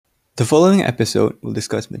The following episode will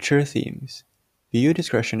discuss mature themes. Viewer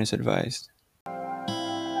discretion is advised. I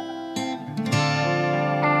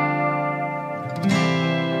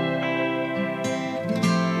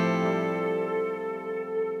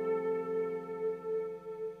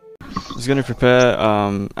was gonna prepare.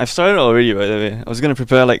 I've started already, by the way. I was gonna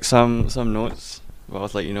prepare like some notes. But I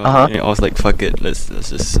was like, I was like, fuck it. Let's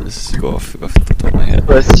go off the top of my head.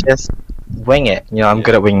 Let's just wing it. I'm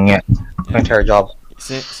good at winging it. My entire job.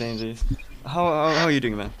 Same days. How are you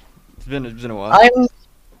doing, man? It's been a while.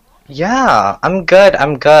 I'm good.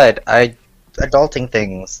 Adulting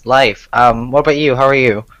things, life. What about you? How are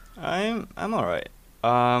you? I'm alright.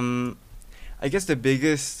 I guess the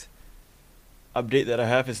biggest update that I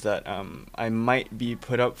have is that I might be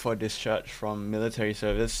put up for discharge from military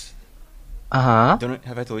service.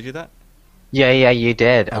 Have I told you that? Yeah, you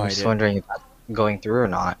did. Oh, I'm I just did. wondering if that's going through or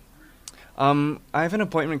not. I have an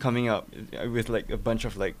appointment coming up with like a bunch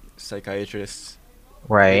of like psychiatrists.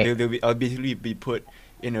 Right. I'll basically be put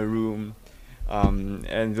in a room,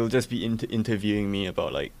 and they'll just be interviewing me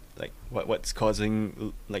about like what's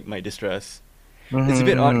causing like my distress. It's a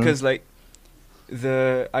bit odd because like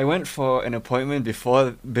I went for an appointment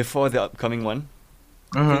before the upcoming one.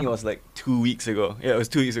 I think it was like 2 weeks ago. Yeah, it was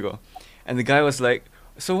 2 weeks ago, and the guy was like,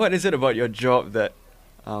 "So what is it about your job that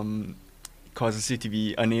causes you to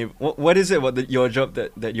be unable? What is it about your job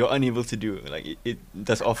that you're unable to do? Like it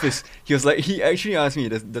does office?" He was like, he actually asked me,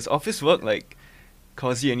 "Does office work like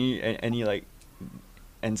cause you any like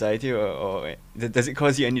anxiety or does it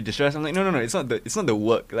cause you any distress?" I'm like, no, it's not the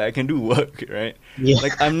work. Like I can do work, right? Yeah.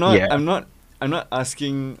 Like I'm not Yeah. I'm not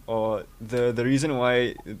asking, or the reason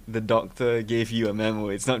why the doctor gave you a memo.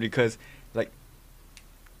 It's not because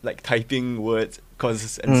like typing words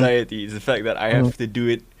causes anxiety. It's the fact that I have to do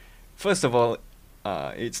it. First of all,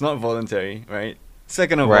 it's not voluntary, right?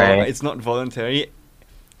 Second of all, Right. it's not voluntary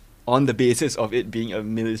on the basis of it being a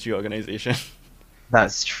military organization.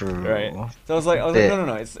 That's true. Right. So I was like,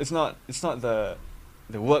 no. It's not the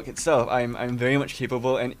work itself. I'm very much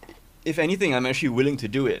capable, and if anything, I'm actually willing to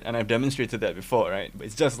do it, and I've demonstrated that before, right? But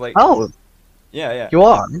it's just like, Oh, yeah. you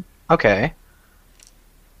are? Okay.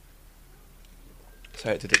 So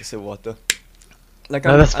I had to take a sip of water. Like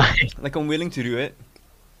No, that's fine. I'm willing to do it,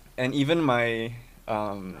 and even my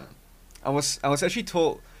I was actually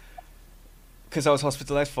told, because I was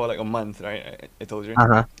hospitalized for like a month, right? I told you.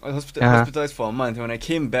 Uh-huh. I was Uh-huh. hospitalized for a month. When I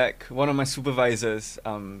came back, one of my supervisors,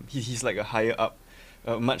 he's like a higher up,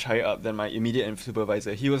 much higher up than my immediate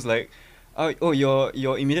supervisor. He was like, "Oh,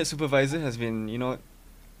 your immediate supervisor has been,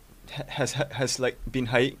 has like been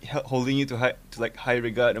holding you to high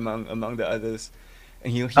regard among the others,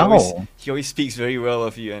 and he always speaks very well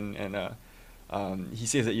of you, and he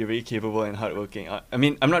says that you're very capable and hardworking." I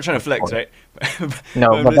mean, I'm not trying to flex, right? No,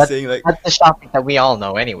 But I'm but just saying, like, that's the shopping that we all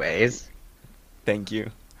know anyways. thank you.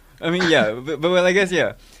 I mean, yeah, but well, I guess,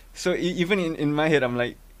 yeah. So even in my head, I'm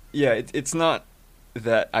like, yeah, it's not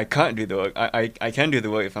that I can't do the work. I can do the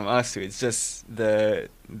work if I'm asked to. It's just the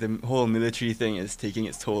whole military thing is taking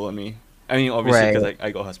its toll on me. I mean, obviously, because Right. I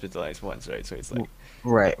got hospitalized once, right? So it's like,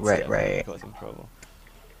 Right. causing trouble.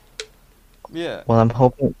 Yeah. Well,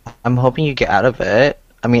 I'm hoping you get out of it.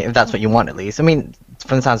 I mean, if that's what you want, at least. I mean,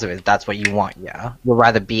 from the sounds of it, that's what you want. Yeah, you'd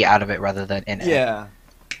rather be out of it rather than in it. Yeah.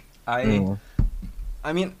 Mm.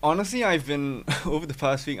 I mean, honestly, I've been over the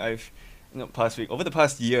past week. Over the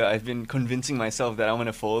past year, I've been convincing myself that I'm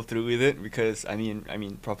gonna follow through with it because I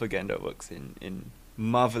mean, propaganda works in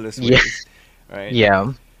marvelous Yeah. ways, right?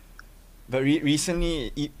 Yeah. But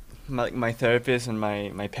recently, my therapist and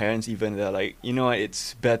my parents even, they're like, you know what,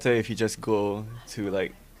 it's better if you just go to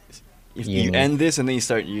like, if you Uni. end this and then you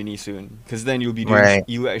start uni soon, because then you'll be doing, Right.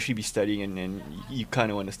 you will actually be studying, and you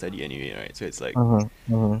kind of want to study anyway, right? So it's like,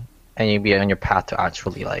 And you'd be on your path to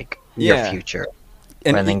actually like Yeah. your future,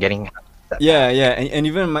 and rather than it- getting. yeah, and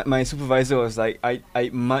even my supervisor was like,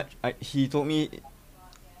 he told me,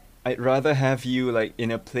 I'd rather have you like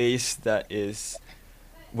in a place that is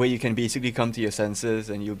where you can basically come to your senses,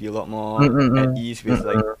 and you'll be a lot more at ease with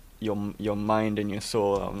like your mind and your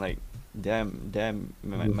soul. I'm like, damn,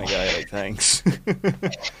 my guy, like, thanks.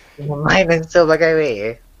 Mine is so like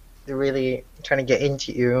they're really trying to get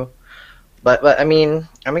into you, but I mean,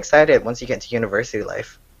 I'm excited once you get to university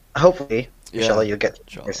life. Hopefully, inshallah, you'll get to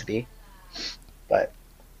Inshallah. university. But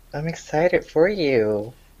I'm excited for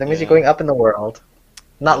you. That means Yeah. you're going up in the world.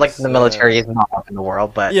 Not like It's, the military is not up in the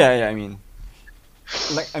world, but Yeah, I mean,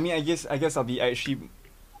 I guess I'll be actually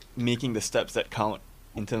making the steps that count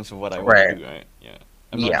in terms of what I want to Right. do, right? Yeah,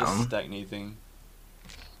 I'm not Yeah. just stagnating.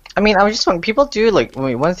 I mean, I was just wondering, people do like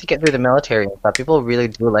once you get through the military and stuff, people really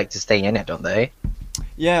do like to stay in it, don't they?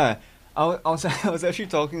 Yeah, I was I was actually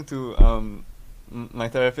talking to my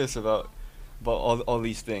therapist about all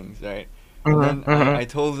these things, right? And then Mm-hmm. I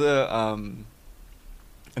told her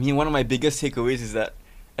I mean, one of my biggest takeaways is that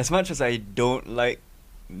as much as I don't like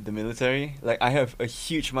the military, like I have a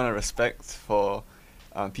huge amount of respect for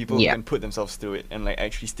people who Yeah. can put themselves through it and like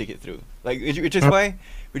actually stick it through. Like which is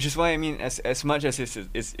why I mean, as much as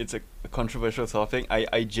it's a controversial topic,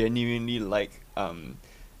 I genuinely like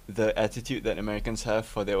the attitude that Americans have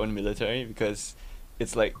for their own military because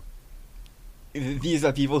it's like these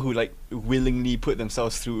are people who like willingly put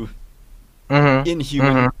themselves through Mm-hmm.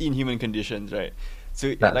 Mm-hmm. inhuman conditions, right?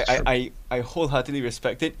 So That's like true. I wholeheartedly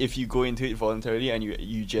respect it if you go into it voluntarily and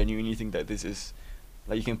you genuinely think that this is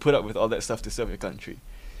like you can put up with all that stuff to serve your country.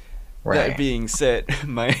 That Right. being said,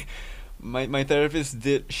 my therapist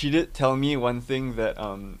did tell me one thing that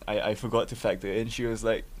I forgot to factor in. She was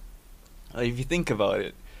like if you think about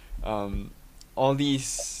it, um all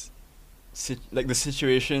these like the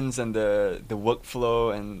situations and the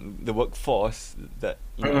workflow and the workforce that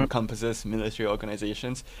Mm-hmm. encompasses military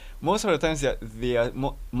organizations, most of the times they are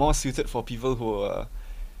more suited for people who are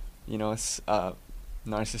you know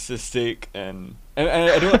narcissistic and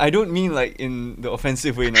I don't mean like in the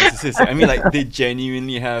offensive way narcissistic. I mean like they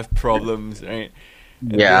genuinely have problems, right?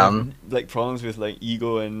 And they Yeah. have like problems with like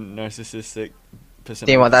ego and narcissistic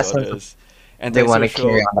They personality want that sense of disorders, they want to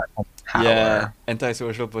carry antisocial. on that sense of Yeah, power.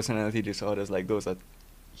 antisocial personality disorders, like those are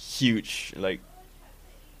huge. Like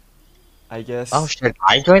I Oh, guess should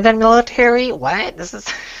I join the military? What? This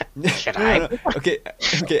is. no, Should no, I? no. Okay,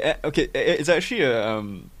 okay. It's actually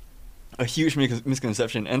a huge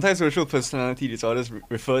misconception. Antisocial personality disorders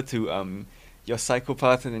refer to your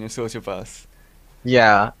psychopath and your sociopath.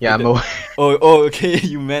 Yeah, yeah. It, I'm d- aware. okay.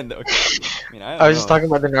 You meant that. Okay. I mean, I I don't was just know. talking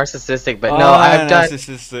about the narcissistic, but no, Ah,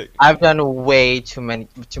 narcissistic. I've done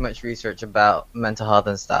too much research about mental health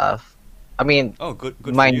and stuff. I mean, Oh,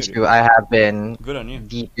 good for mind you, dude. you, I have been Good on you.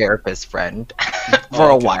 the therapist friend for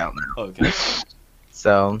Oh, a okay. while now. Oh, okay.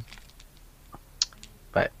 So,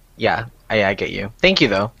 but yeah, I get you. Thank you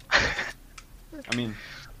though. I mean,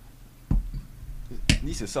 at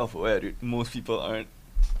least you're self-aware, dude. Most people aren't.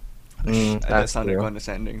 That That's sounded true.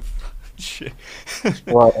 condescending. Shit.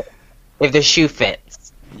 Well, if the shoe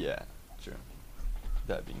fits. Yeah, true.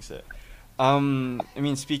 That being said, I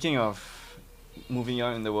mean, speaking of moving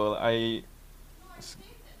on in the world, was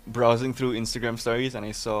browsing through Instagram stories and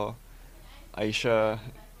I saw Aisha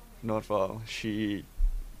Nordval. She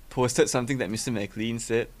posted something that Mr. McLean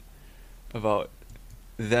said about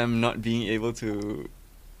them not being able to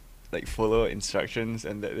like follow instructions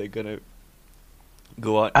and that they're gonna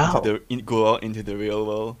Oh, go out into the real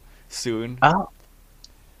world soon. oh.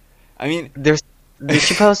 I mean,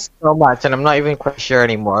 She posts so much, and I'm not even quite sure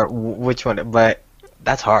anymore which one. But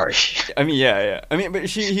that's harsh. I mean, yeah, yeah. I mean, but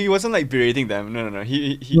he wasn't like berating them. No, no, no.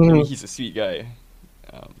 I mean, Mm, he's a sweet guy.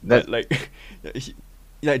 that But like, he,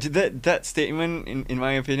 yeah, that statement, in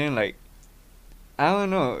my opinion, like, I don't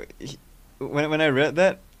know. When I read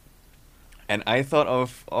that, and I thought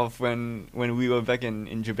of when we were back in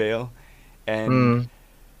Jubail, and mm,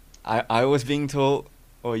 I was being told,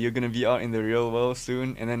 oh, you're gonna be out in the real world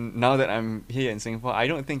soon, and then now that I'm here in Singapore, I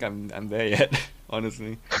don't think I'm there yet,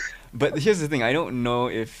 honestly. But here's the thing: I don't know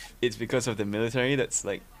if it's because of the military that's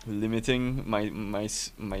like limiting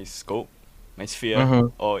my scope, my sphere, mm-hmm.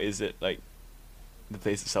 or is it like the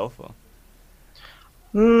place itself? Or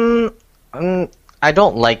mm, I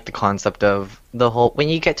don't like the concept of the whole. When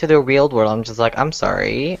you get to the real world, I'm just like, I'm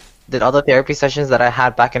sorry. Did all the therapy sessions that I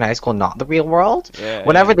had back in high school not the real world? yeah,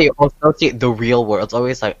 Whenever yeah, they associate the real world, it's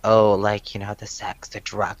always like, oh, like, the sex, the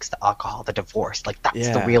drugs, the alcohol, the divorce. Like, that's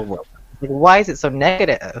the yeah, real world. Like, why is it so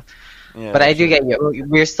negative? But yeah. I do True. get you.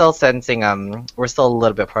 We're still sensing, we're still a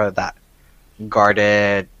little bit part of that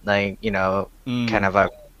guarded, like, kind Mm, of a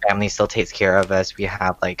family still takes care of us. We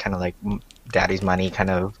have, like, kind of like daddy's money kind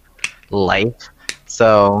of life.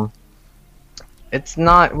 So it's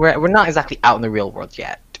not, we're not exactly out in the real world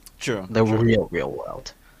yet. true, The true. real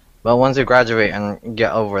world. But once we graduate and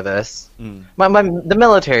get over this, Mm. the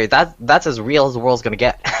military, that's as real as the world's gonna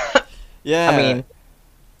get. I Yeah, mean,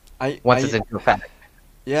 I once it's I into effect.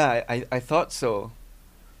 yeah I thought so,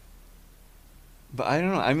 but I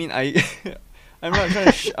don't know. I mean, I'm not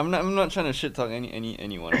trying to I'm not trying to shit talk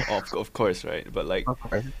anyone, of course, right? But like, Of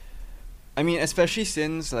course. I mean, especially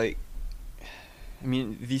since like, I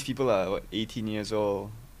mean, these people are what 18 years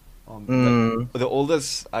old. Like Mm, the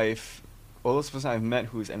oldest person I've met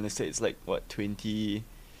who's enlisted is like what 20,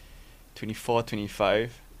 24,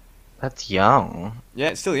 25. that's young. Yeah,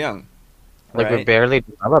 it's still young, Like, we're right? barely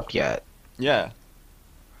developed yet. Yeah,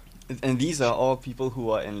 and these are all people who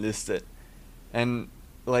are enlisted, and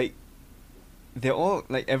like they're all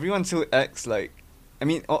like everyone still acts like. I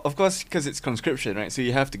mean, of course, because it's conscription, right? So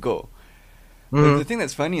you have to go. But Mm-hmm. the thing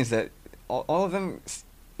that's funny is that all of them,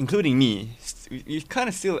 including me, we kind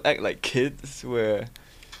of still act like kids, where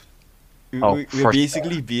Oh, we're for sure.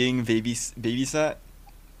 basically being babysat,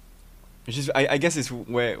 which is I guess is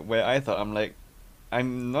where I thought I'm like,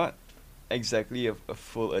 I'm not exactly a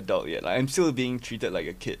full adult yet. Like I'm still being treated like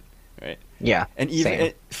a kid, right? Yeah, And even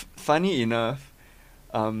same. funny enough,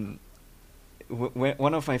 um,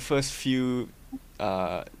 one of my first few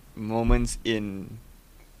uh, moments in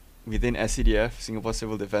within SCDF, Singapore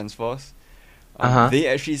Civil Defence Force, Uh-huh. they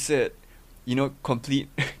actually said, you know, complete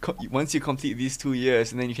once you complete these 2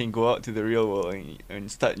 years, and then you can go out to the real world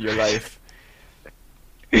and start your life.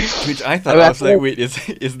 Which I I thought, mean, I I was feel like, like wait,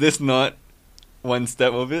 is this not one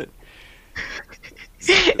step of it?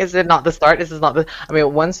 is it not the start? This is not the. I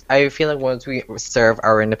mean, once I feel like once we serve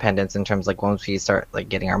our independence in terms like once we start like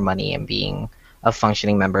getting our money and being a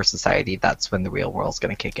functioning member of society, that's when the real world's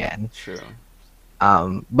gonna kick in. True.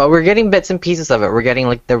 But we're getting bits and pieces of it. We're getting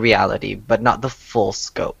like the reality, but not the full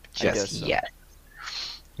scope I guess just so. yet.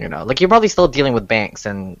 Like you're probably still dealing with banks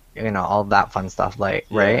and all that fun stuff, like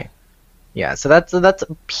Yeah. right? Yeah. So that's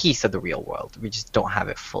a piece of the real world. We just don't have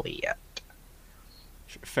it fully yet.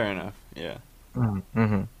 Fair enough. Yeah.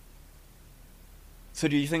 Mm-hmm. So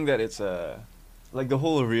do you think that it's a like the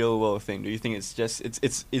whole real world thing? Do you think it's just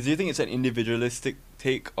do you think it's an individualistic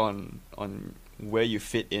take on where you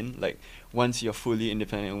fit in? Like once you're fully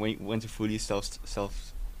independent, and once you're fully self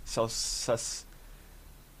sus.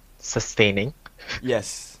 Sustaining.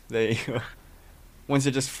 Yes, there you go. Once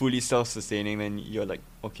you're just fully self-sustaining, then you're like,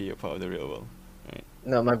 okay, you're part of the real world, right?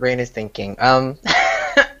 No, my brain is thinking.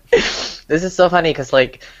 This is so funny because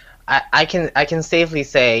like I can safely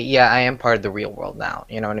say, yeah, I am part of the real world now.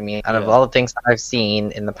 You know what I mean? Out of Yeah. all the things that I've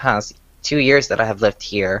seen in the past 2 years that I have lived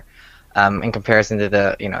here, in comparison to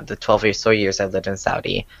the 12 or so years I've lived in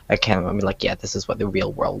Saudi, I'm like, yeah, this is what the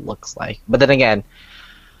real world looks like. But then again,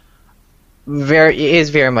 it is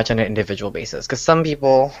very much on an individual basis because some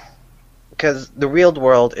people, because the real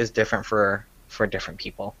world is different for different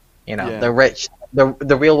people. Yeah. The rich,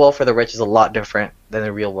 the real world for the rich is a lot different than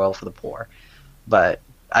the real world for the poor. But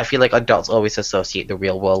I feel like adults always associate the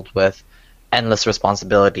real world with endless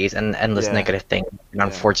responsibilities and endless Yeah. negative things and Yeah.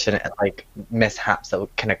 unfortunate like mishaps that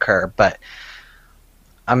can occur. But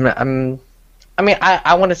I'm I mean,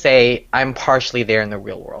 I want to say I'm partially there in the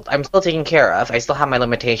real world. I'm still taken care of. I still have my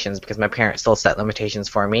limitations because my parents still set limitations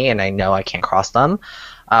for me, and I know I can't cross them.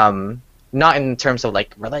 Um, Not in terms of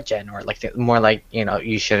like religion or like more like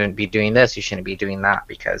you shouldn't be doing this, you shouldn't be doing that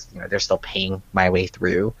because they're still paying my way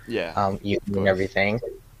through, Yeah. Of using course. everything.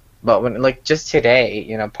 But when like just today,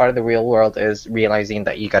 part of the real world is realizing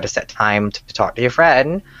that you got to set time to talk to your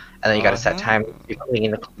friend, and then you got to set Uh-huh. time to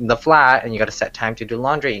clean the flat, and you got to set time to do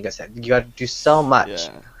laundry. You got to do so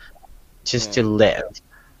much Yeah. just Yeah. to live.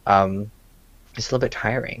 Um, it's a little bit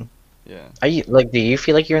tiring. Yeah. Are you like? Do you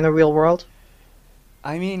feel like you're in the real world?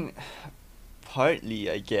 I mean, partly,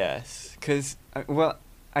 I guess, cause well,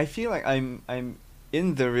 I feel like I'm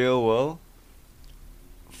in the real world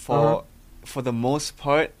Uh-huh. for for the most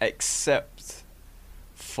part, except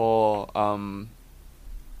for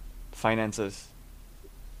finances.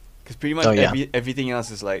 Cause pretty much Oh yeah. everything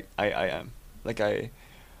else is like I am like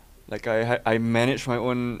I manage my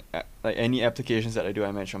own like any applications that I do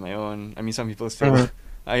I manage on my own. I mean some people still hmm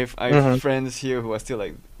I have hmm friends here who are still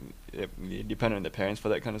like dependent on their parents for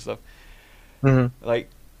that kind of stuff. hmm Like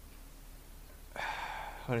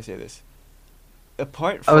how do I say this?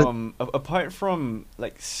 I was. Apart from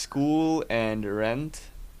like school and rent,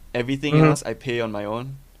 everything hmm else I pay on my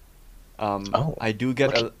own. Oh.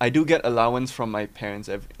 Okay. I do get allowance from my parents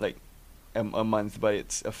like a month, but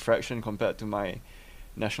it's a fraction compared to my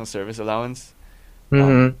national service allowance.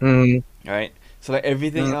 hmm Um, hmm right. So like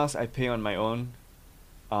everything else I pay on my own.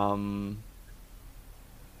 Um,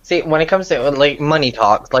 See, when it comes to like money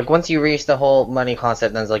talks, like once you reach the whole money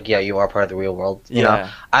concept, then it's like, yeah, you are part of the real world.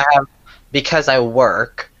 yeah. I have because I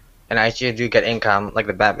work and I actually do get income, like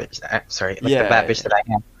the bad bitch. Sorry, like the bad bitch Yeah. that I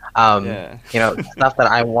am. Yeah. Stuff that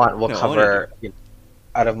I want will No, only you. cover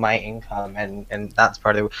out of my income, and that's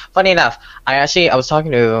part of it. Funny enough, I was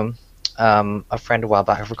talking to a friend a while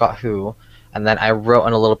back. I forgot who. And then I wrote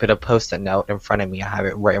on a little bit of post-it note in front of me. I have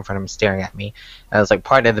it right in front of him, staring at me. And it was like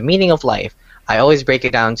part of the meaning of life. I always break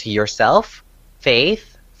it down to yourself,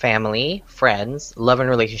 faith, family, friends, love and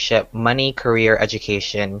relationship, money, career,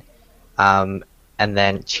 education, um, and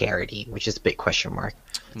then charity, which is a big question mark.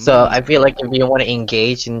 So I Hmm. feel like if you want to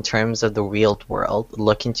engage in terms of the real world,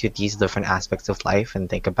 look into these different aspects of life and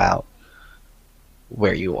think about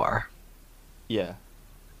where you are. Yeah.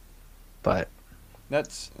 But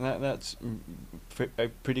that's a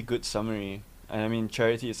pretty good summary. I mean,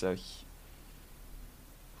 charity is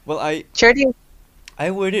well, Charity.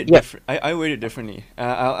 I word it Yeah. different. I word it differently.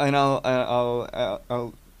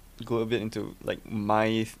 I'll go a bit into like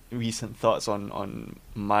my recent thoughts on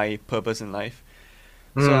my purpose in life.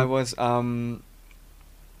 So Mm,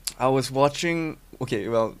 I was watching. Okay,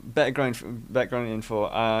 well, background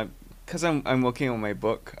info. Cause I'm working on my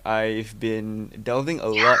book. I've been delving a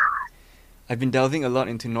lot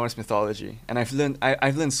into Norse mythology, and I've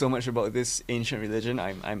learned so much about this ancient religion.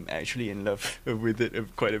 I'm actually in love with it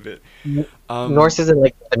quite a bit. Um, Norse isn't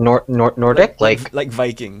like the Nordic, like like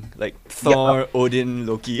Viking, like yeah, Thor, Odin,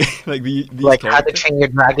 Loki, like these like how to characters. train your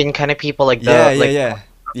dragon kind of people, like Yeah, the yeah, like yeah,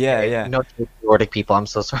 yeah, okay, yeah, no Nordic people. I'm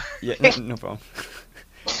so sorry. yeah. No, no problem.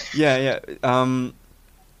 Yeah, yeah.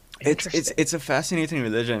 Interesting. It's a fascinating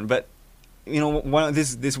religion, but one of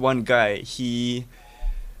this one guy,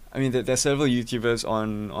 I mean, there's several YouTubers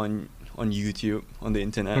on YouTube, on the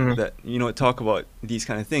internet, Mm, that talk about these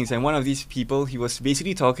kind of things. And one of these people, he was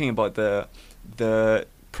basically talking about the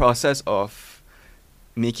process of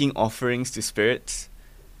making offerings to spirits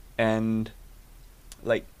and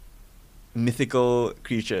like mythical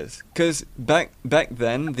creatures. Because back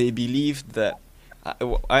then they believed that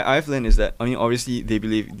I've learned is that, I mean, obviously they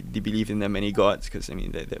believe in their many gods, because I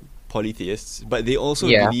mean they're polytheists, but they also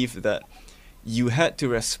yeah. believe that you had to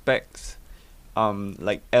respect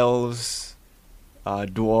like elves,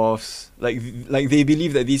 dwarfs, like they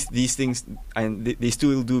believe that these things, and they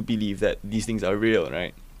still do believe that these things are real,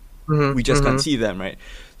 right? Mm-hmm, We just can't mm-hmm. see them, right?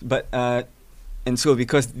 But and so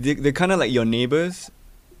because they're kind of like your neighbors,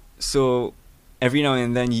 so every now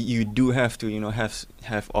and then you do have to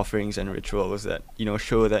have offerings and rituals that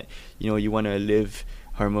show that you want to live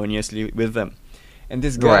harmoniously with them. And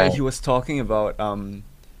this guy, Right. he was talking about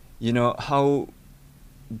how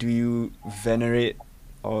do you venerate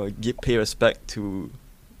or pay respect to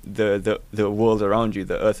the world around you,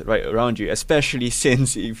 the earth right around you, especially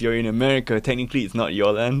since if you're in America, technically it's not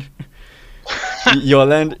your land. Your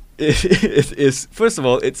land is, first of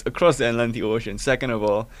all, it's across the Atlantic Ocean. Second of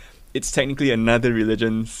all, it's technically another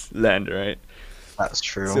religion's land, right? That's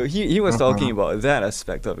true. So he was Mm-hmm. talking about that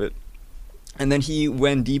aspect of it. And then he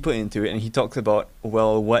went deeper into it, and he talked about,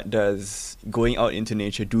 well, what does going out into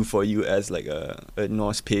nature do for you as like a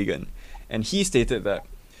Norse pagan? And he stated that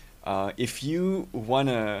if you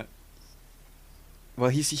wanna, well,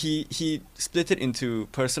 he split it into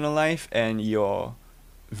personal life and your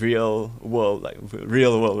real world, like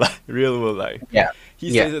real world life, real world life. Yeah. He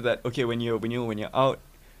Yeah. stated that, okay, when you're out,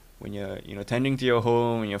 when you're tending to your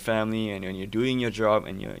home and your family, and when you're doing your job,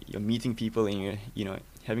 and you're meeting people, and you're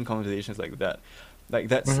having conversations like that, like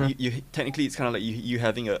that's Mm-hmm. you technically, it's kind of like you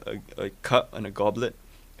having a cup and a goblet,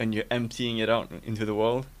 and you're emptying it out into the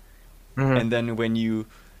world. Mm-hmm. And then when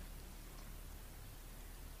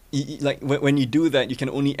like when you do that, you can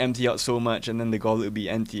only empty out so much, and then the goblet will be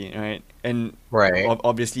empty, right? And Right.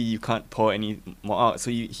 obviously you can't pour any more out.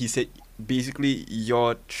 So he said basically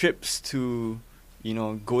your trips to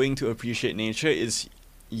going to appreciate nature is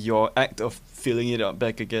your act of filling it up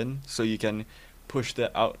back again, so you can push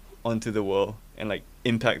that out onto the world and like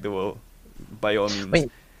impact the world by all means.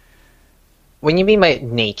 When when you mean by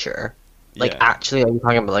nature, like Yeah, actually, are you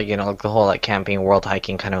talking about like like the whole like camping, world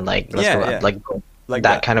hiking kind of like let's yeah, go yeah, like like that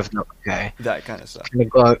that, kind of okay. that kind of stuff. Kind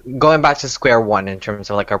of going back to square one in terms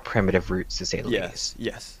of like our primitive roots, to say the Yes, least.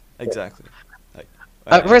 yes, exactly. Like,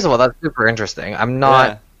 I First of all, that's super interesting.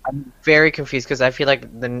 yeah. I'm very confused because I feel like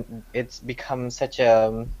it's become such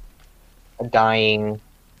a dying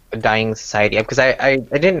society. Because I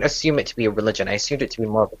didn't assume it to be a religion. I assumed it to be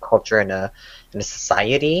more of a culture and a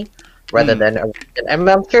society rather Mm. than a religion. And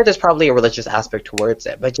I'm sure there's probably a religious aspect towards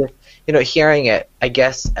it, but just hearing it, I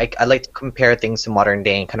guess I like to compare things to modern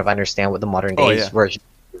day and kind of understand what the modern Oh day's yeah. version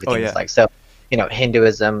of Oh everything is yeah. like. So,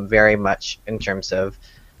 Hinduism very much in terms of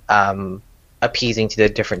um, appeasing to the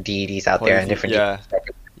different deities out there and different Yeah.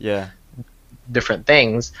 Yeah. different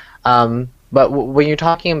things. But when you're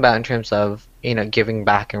talking about in terms of giving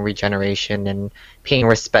back and regeneration and paying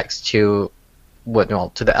respects to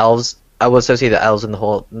to the elves, I will associate the elves and the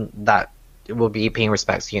whole that will be paying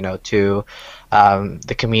respects to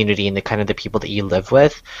the community and the kind of the people that you live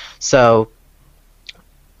with. So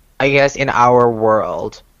I guess in our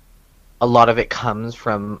world, a lot of it comes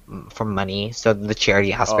from money. So the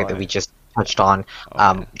charity Oh aspect that yeah. we just touched on, Oh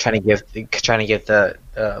yeah. trying to give the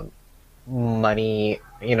money,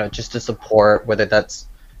 just to support, whether that's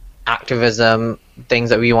activism, things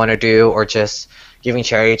that we want to do, or just giving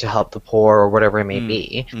charity to help the poor or whatever it may Mm.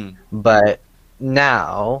 be. Mm. But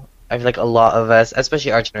now, I feel like a lot of us,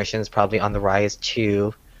 especially our generation, is probably on the rise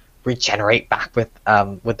to regenerate back with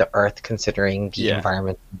the earth, considering the Yeah,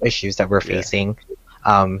 environmental issues that we're yeah, facing.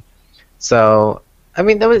 Um, so I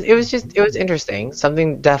mean, that was it was just it was interesting.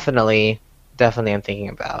 Something definitely I'm thinking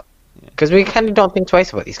about yeah, because we kind of don't think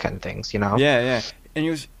twice about these kind of things, you know? yeah, yeah.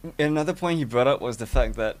 And another point he brought up was the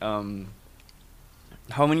fact that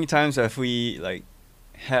how many times have we like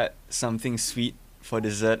had something sweet for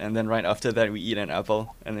dessert, and then right after that we eat an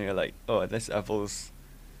apple, and then you're like, oh, this apple's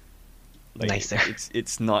like Nicer.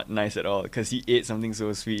 it's not nice at all because you ate something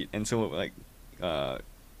so sweet and so like uh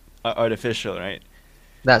artificial, right?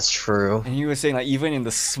 That's true. And he was saying like even in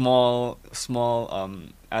the small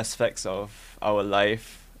aspects of our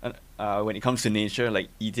life, when it comes to nature, like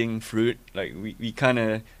eating fruit, like we've kind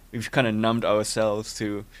of numbed ourselves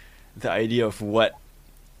to the idea of what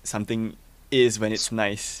something is when it's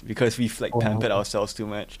nice because we've like pampered ourselves too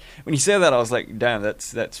much. When he said that, I was like, damn,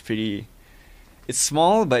 that's pretty. It's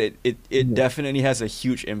small, but it definitely has a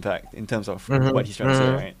huge impact in terms of what he's trying to say,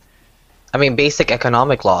 Hmm. right? I mean, basic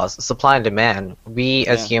economic laws, supply and demand. We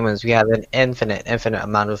as Yeah, humans, we have an infinite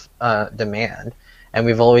amount of demand, and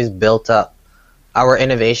we've always built up our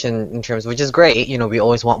innovation in terms, which is great. You know, we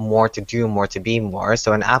always want more to do, more to be more.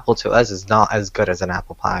 So an apple to us is not as good as an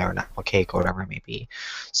apple pie or an apple cake or whatever it may be.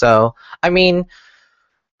 So, I mean,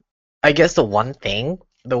 I guess the one thing,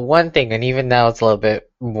 and even now it's a little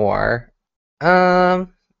bit more,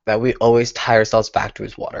 that we always tie ourselves back to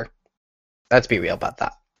is water. Let's be real about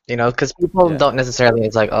that. You know, because people yeah, don't necessarily,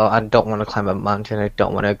 it's like, oh, I don't want to climb a mountain, I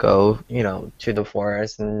don't want to go, you know, to the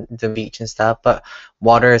forest and the beach and stuff, but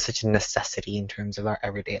water is such a necessity in terms of our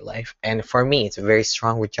everyday life. And for me, it's a very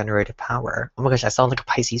strong regenerative power. Oh my gosh, I sound like a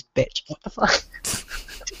Pisces bitch. What the fuck?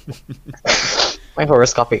 My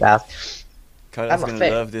horoscopic ass. Kara's I'm a gonna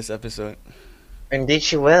fish. love this episode. Indeed,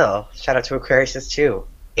 she will. Shout out to Aquarius too.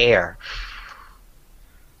 Air.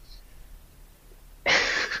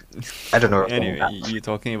 I don't know what's wrong with Anyway, that. you're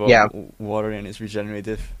talking about Yeah. water and its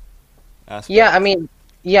regenerative Yeah, I aspect. mean,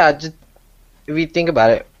 yeah, just if you think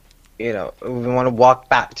about it, you know, we want to walk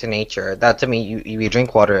back to nature. That to me, we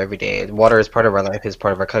drink water every day. Water is part of our life, is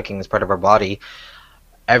part of our cooking, is part of our body.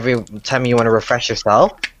 Every time you want to refresh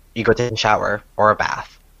yourself, you go take a shower or a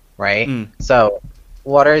bath, right? Mm, So,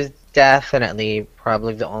 water is definitely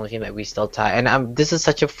probably the only thing that we still tie. And this is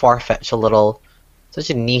such a far-fetched little, such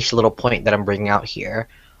a niche little point that I'm bringing out here.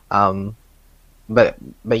 Um, but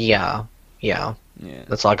yeah, yeah, yeah.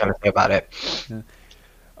 that's all I gotta say about it. Yeah.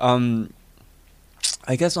 Um,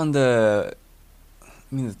 I guess on the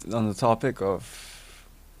topic of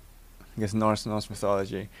I guess Norse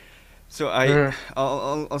mythology. So Mhm.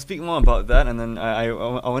 I'll speak more about that, and then I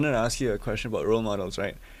wanted to ask you a question about role models,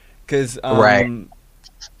 right? Because Right.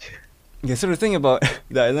 yeah. So the thing about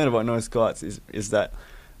that I learned about Norse gods is that,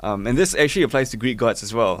 and this actually applies to Greek gods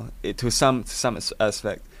as well, to some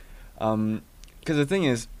aspect. Because the thing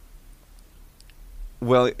is,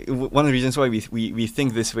 well, one of the reasons why we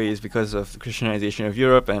think this way is because of the Christianization of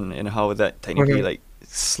Europe and how that technically Mhm. like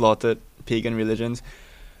slaughtered pagan religions.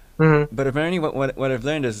 Mhm. But apparently, what I've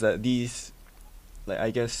learned is that these, like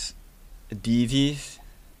I guess, deities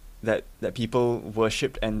that people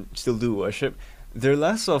worshipped and still do worship, they're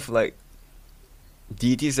less of like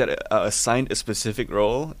deities that are assigned a specific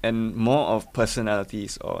role and more of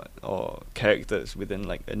personalities or characters within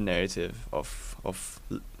like a narrative of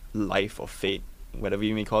life or fate, whatever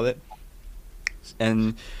you may call it.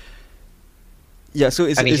 And yeah, so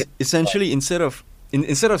I need it's you. essentially instead of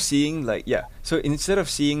seeing like yeah, so instead of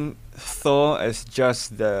seeing Thor as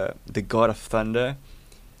just the god of thunder,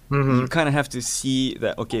 you Mhm. kind of have to see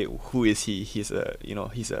that okay, who is he? He's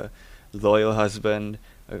a loyal husband,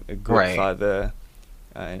 a good Right. father,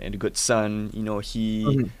 and a good son. You know,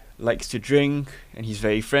 he Mhm. likes to drink and he's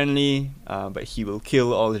very friendly, but he will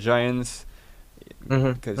kill all the giants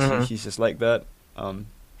Mhm. because Mhm. he's just like that. Um,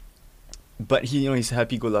 but he's a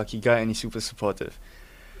happy-go-lucky guy and he's super supportive.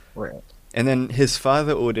 Right. And then his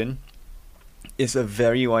father Odin is a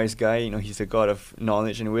very wise guy. You know, he's a god of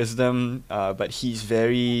knowledge and wisdom, but he's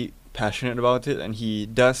very passionate about it, and he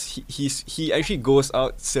actually goes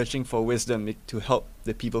out searching for wisdom to help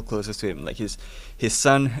the people closest to him. Like his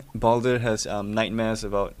son Balder has nightmares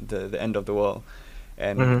about the end of the world,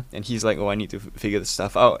 Mhm. and he's like, oh, I need to figure this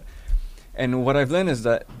stuff out. And what I've learned is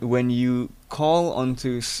that when you call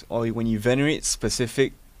onto or when you venerate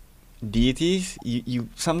specific deities, you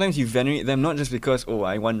sometimes you venerate them not just because oh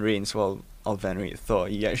I want rain so I'll venerate Thor.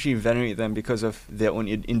 You actually venerate them because of their own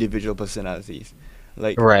individual personalities.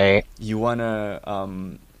 Like Right. you wanna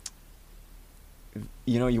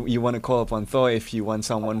you wanna call upon Thor if you want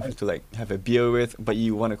someone to like have a beer with, but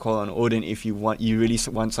you wanna call on Odin if you really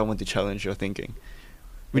want someone to challenge your thinking,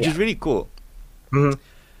 which Yeah. is really cool. Mhm.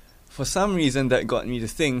 for some reason that got me to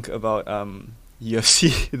think about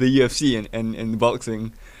UFC, the UFC and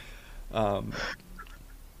boxing. Um,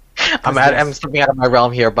 I'm 'Cause I'm there's stepping out of my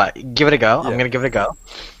realm here, but give it a go. I'm yeah gonna give it a go.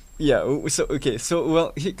 yeah. So okay, so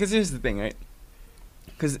well, because here's the thing, right?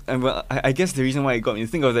 Because well, I guess the reason why it got me to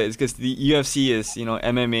think of that is because the UFC is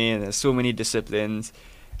MMA and there's so many disciplines.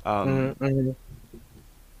 Um, Mm-hmm.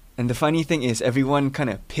 and the funny thing is everyone kind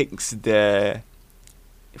of picks their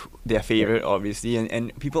Yeah. favorite, obviously,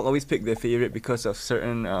 and people always pick their favorite because of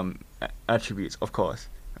certain attributes, of course,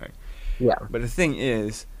 right? Yeah. But the thing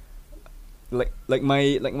is, like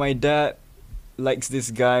my dad likes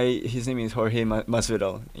this guy. His name is Jorge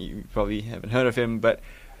Masvidal. You probably haven't heard of him, but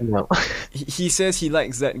No. he says he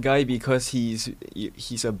likes that guy because he's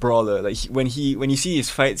a brawler. Like when you see his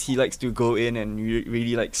fights, he likes to go in and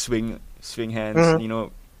really like swing hands, Hmm.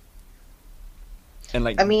 and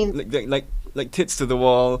I mean, like tits to the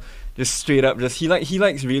wall, just straight up. Just he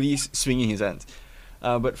likes really swinging his hands.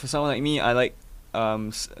 But for someone like me, I like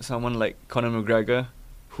someone like Conor McGregor,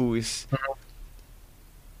 who is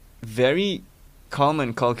very calm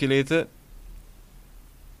and calculated,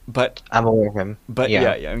 but I'm aware of him.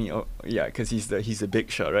 Yeah. yeah, I mean, yeah, because he's the big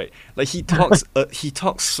shot, right? Like he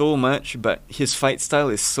talks so much, but his fight style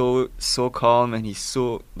is so calm and he's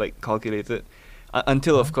so like calculated.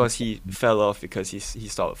 Until of course he fell off because he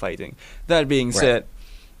stopped fighting. That being Right. said,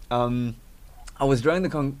 um, I was drawing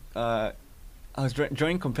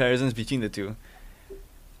drawing comparisons between the two,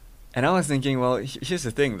 and I was thinking, well, here's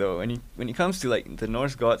the thing though. When it comes to like the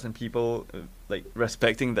Norse gods and people like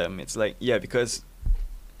respecting them, it's like yeah, because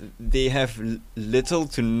they have little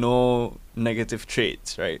to no negative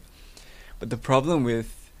traits, right? But the problem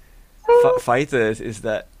with fighters is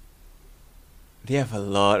that they have a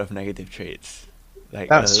lot of negative traits,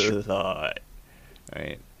 like a That's true. lot,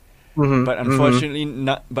 right? Hmm. But Hmm. unfortunately,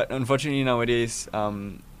 not. But unfortunately nowadays,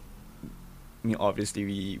 I mean, obviously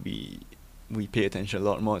we pay attention a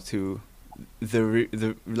lot more to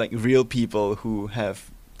the like real people who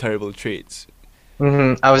have terrible traits.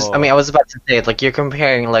 Hmm. I mean, Or I was about to say, like, you're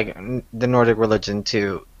comparing like the Nordic religion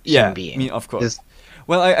to human yeah, I being. mean, of course. Just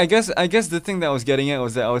Well, I guess the thing that I was getting at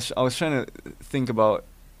was that I was trying to think about,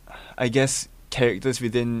 I guess, characters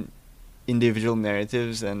within individual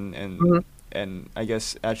narratives Mhm. and I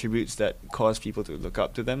guess attributes that cause people to look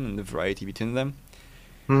up to them and the variety between them.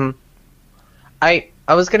 Mhm. I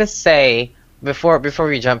was gonna say before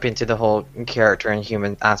we jump into the whole character and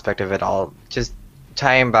human aspect of it all, just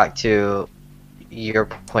tying back to your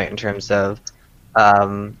point in terms of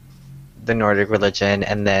um the Nordic religion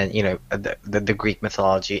and then the Greek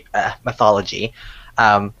mythology.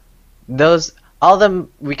 Um, those all of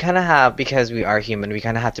them we kind of have because we are human. We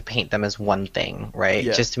kind of have to paint them as one thing, right?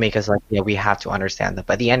 Yeah, Just to make us like yeah, we have to understand them.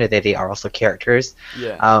 But at the end of the day, they are also characters.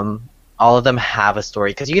 yeah, Um, all of them have a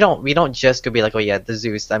story because you don't we don't just go be like oh yeah the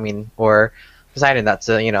Zeus I mean or Poseidon that's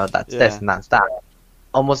that's this yeah, and that's that.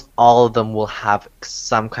 Almost all of them will have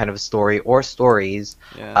some kind of story or stories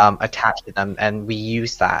yeah. attached to them, and we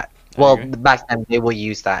use that. I Well, agree. back then they will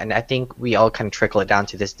use that, and I think we all kind of trickle it down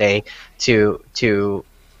to this day to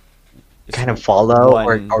It's kind of follow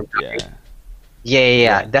or yeah, yeah,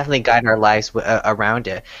 yeah. definitely guide our lives around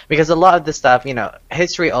it. Because a lot of the stuff,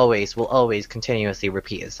 history always will always continuously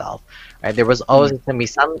repeat itself, right? There was always Mm, going to be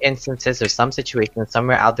some instances or some situations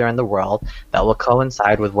somewhere out there in the world that will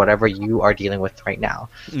coincide with whatever you are dealing with right now.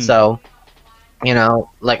 mm. So,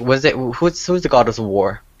 like, was it who's the goddess of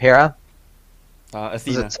war? Hera?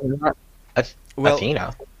 Was it Athena. Well,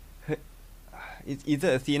 Athena? it's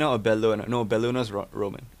either Athena or Bellona. No, Bellona's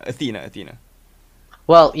Roman. Athena.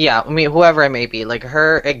 Well, yeah, I mean, whoever it may be, like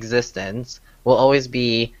her existence will always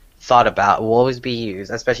be thought about, will always be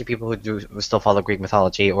used, especially people who do still follow Greek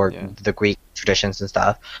mythology or Yeah. the Greek traditions and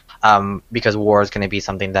stuff, because war is going to be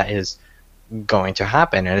something that is going to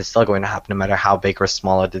happen, and it's still going to happen no matter how big or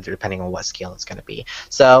small, depending on what scale it's going to be.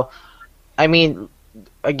 So, I mean,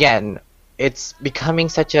 again, it's becoming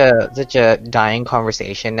such a dying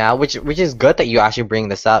conversation now, which is good that you actually bring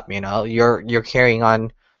this up.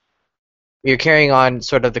 You're carrying on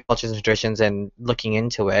sort of the cultures and traditions and looking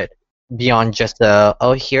into it beyond just the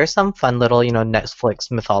oh here's some fun little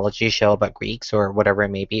Netflix mythology show about Greeks or whatever it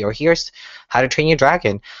may be, or here's How to Train Your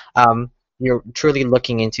Dragon. You're truly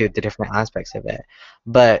looking into the different aspects of it,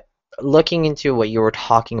 but looking into what you were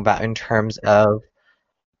talking about in terms of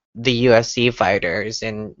the UFC fighters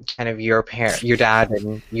and kind of your dad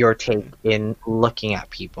and your take in looking at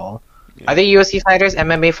people. Are Yeah. they UFC fighters,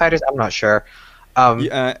 MMA fighters? I'm not sure. Um,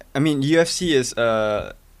 Yeah. I mean, UFC is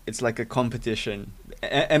it's like a competition.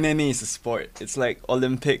 MMA is a sport. It's like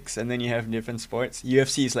Olympics, and then you have different sports.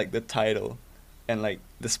 UFC is like the title, and like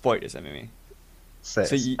the sport is MMA. So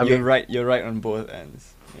sis. I you're mean, right. You're right on both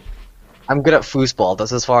ends. I'm good at foosball.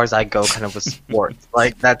 That's as far as I go, kind of with sports.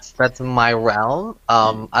 Like that's my realm.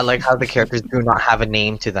 I like how the characters do not have a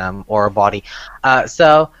name to them or a body.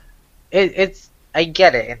 So it's I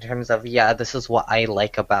get it in terms of yeah, this is what I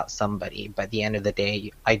like about somebody. But at the end of the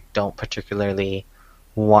day, I don't particularly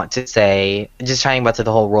want to say. Just trying back to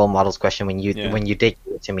the whole role models question Yeah. when you did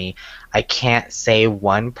give it to me, I can't say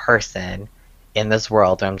one person in this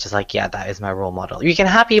world where I'm just like, yeah, that is my role model. We can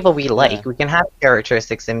have people we Yeah. like. We can have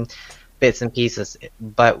characteristics and bits and pieces,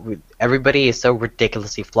 but everybody is so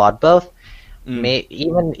ridiculously flawed. Both Mm. may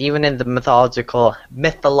even in the mythological.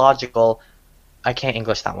 I can't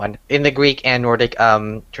English that one. In the Greek and Nordic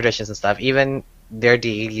traditions and stuff, even their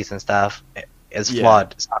deities and stuff is Yeah.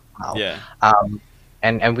 flawed somehow. Yeah. Um,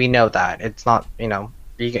 and we know that it's not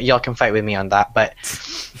y'all can fight with me on that, but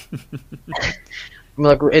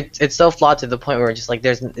like it's so flawed to the point where just like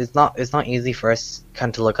it's not easy for us kind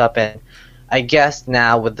of to look up. And I guess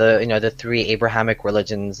now with the the three Abrahamic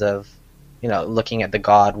religions of looking at the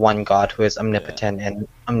one God who is Yeah. omnipotent and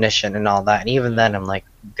omniscient and all that, and even then Yeah. I'm like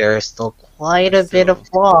there's still quite a bit of So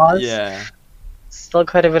flaws, yeah. still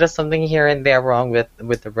quite a bit of something here and there wrong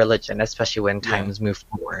with the religion, especially when Yeah. times move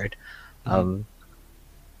forward. Mhm. um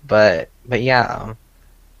but yeah,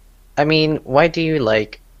 I mean, why do you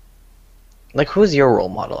like who's your role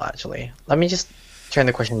model actually? Let me just turn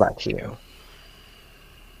the question back to you.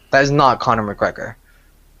 That is not Conor McGregor.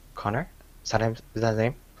 Connor? Is that his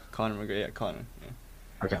name? Conor McGregor. Yeah, Conor.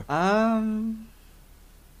 Yeah. Okay.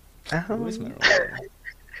 Who is my Um, role model?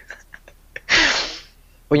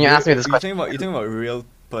 when you ask me this You question, talking about a real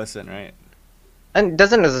person, right? and it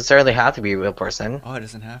doesn't necessarily have to be a real person. Oh, it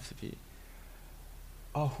doesn't have to be.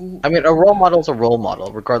 Oh, who? I mean, a role model is a role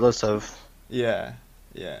model, regardless of. Yeah,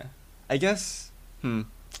 yeah. I guess. It's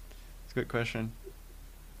a good question.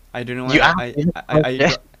 I don't know You why. asked me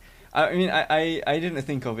this question. I mean, I didn't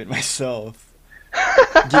think of it myself.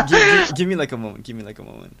 Give me like a moment. Give me like a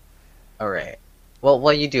moment. All right. Well,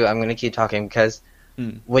 while you do, I'm gonna keep talking because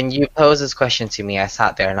Mm. when you posed this question to me, I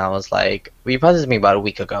sat there and I was like, you posed it to me about a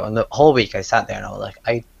week ago, and the whole week I sat there and I was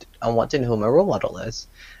like, I want to know who my role model is,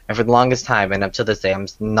 and for the longest time, and up to this day,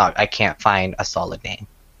 I can't find a solid name,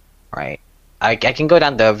 right? I can go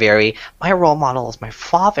down the my role model is my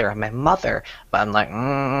father and my mother, but I'm like,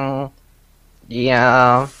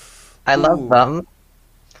 yeah, I love Ooh. them,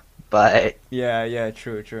 but Yeah, yeah.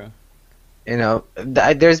 True, true.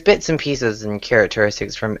 there's bits and pieces and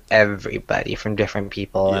characteristics from everybody, from different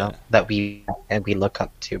people Yeah. that we look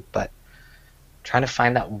up to, but trying to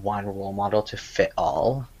find that one role model to fit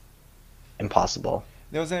all, impossible.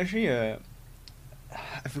 There was actually I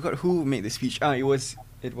forgot who made the speech. It was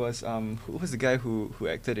who was the guy who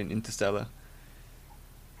acted in Interstellar?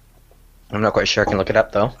 I'm not quite sure. I can look it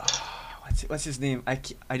up though. What's his name? I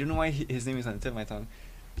don't know why his name is on the tip of my tongue.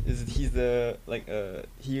 He's the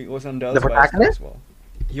he was on Dallas Buyers Club protagonist? as well.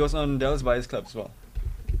 He was on Dallas Buyers Club as well.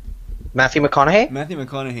 Matthew McConaughey. Matthew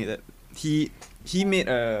McConaughey. That he made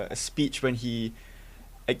a speech when he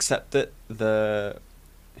accepted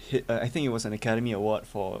I think it was an Academy Award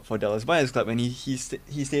for Dallas Buyers Club, and he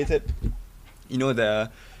stated, the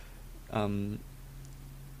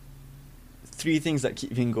three things that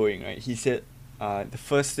keep him going. Right? He said, the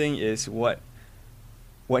first thing is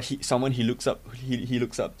someone he looks up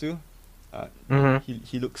to. Mhm.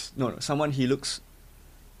 He looks no someone he looks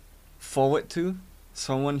forward to,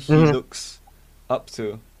 someone he Mhm. looks up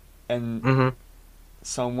to, and Mhm.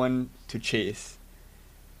 someone to chase.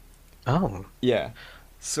 Oh. Yeah.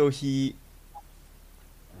 So he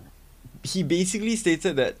basically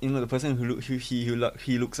stated that the person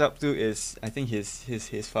he looks up to is, I think,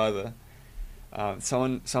 his father.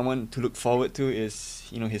 Someone to look forward to is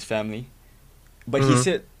his family. But he Mhm.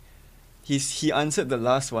 said he answered the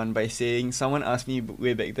last one by saying, someone asked me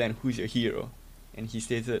way back then, who's your hero, and he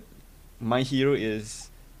stated, my hero is,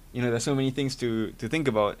 there's so many things to think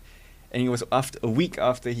about. And it was after a week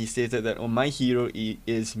after he stated that, my hero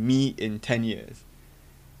is me in 10 years.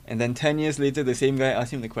 And then 10 years later, the same guy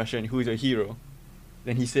asked him the question, who is your hero?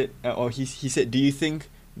 Then he said, he said, do you think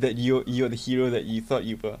that you're the hero that you thought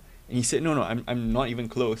you were? And he said, no, I'm not even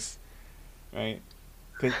close, right?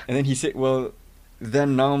 And then he said, well,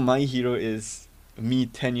 then now my hero is me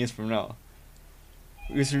 10 years from now.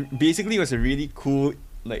 It was a really cool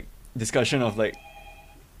discussion of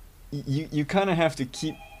you kind of have to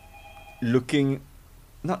keep looking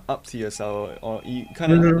not up to yourself, or you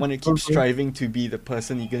kind of Mhm. want to keep Mhm. striving to be the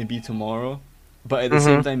person you're going to be tomorrow, but at the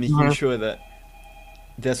same Mhm. time making Mhm. sure that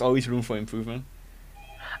there's always room for improvement.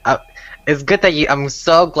 Uh, it's good that you. I'm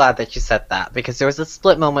so glad that you said that because there was a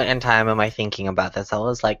split moment in time in my thinking about this. I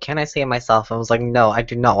was like, can I say myself? I was like, no, I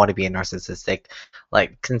do not want to be a narcissistic,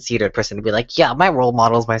 like conceited person to be like, yeah, my role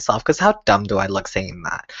model is myself. Because how dumb do I look saying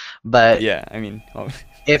that? But Yeah, I mean,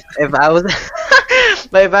 if I was,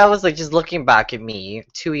 but if I was like just looking back at me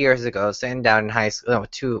 2 years ago, sitting down in high school,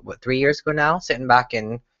 no, 3 years ago now, sitting back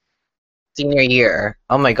in senior year.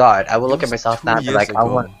 Oh my God, I would it look at was myself now two and be years like, I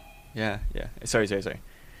want. ago. Yeah, yeah. Sorry.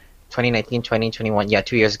 2019, 2021, yeah,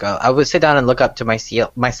 2 years ago. I would sit down and look up to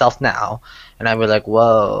myself now, and I'd be like,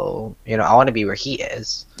 whoa, I want to be where he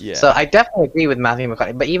is. So Yeah, I definitely agree with Matthew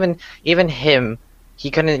McConaughey, but even him, he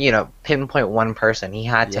couldn't, pinpoint one person. He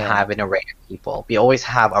had to yeah, have an array of people. We always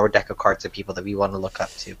have our deck of cards of people that we want to look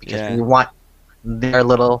up to because we yeah, want their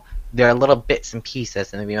little their little bits and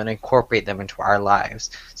pieces, and we want to incorporate them into our lives.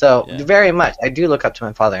 So yeah, very much, I do look up to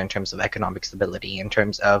my father in terms of economic stability, in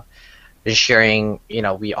terms of ensuring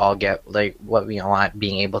we all get like what we want,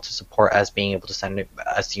 being able to support us, being able to send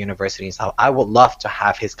us to universities. I would love to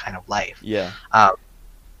have his kind of life. yeah, um,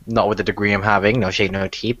 Not with the degree I'm having, no shade no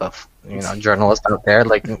tea, but journalists out there,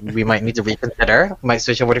 like, we might need to reconsider, might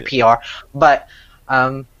switch over to yeah, PR. But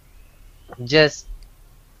um just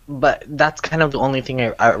but that's kind of the only thing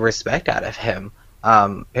I respect out of him.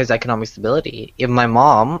 His economic stability. In my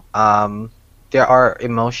mom, there are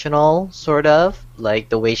emotional, sort of, like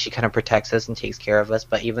the way she kind of protects us and takes care of us.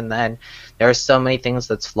 But even then, there are so many things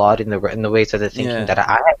that's flawed in the ways of the thinking yeah. that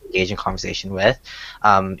I have engaged in conversation with,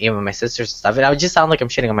 even with my sisters and stuff. And I would just sound like I'm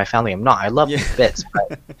shitting on my family. I'm not. I love them Yeah. to bits, but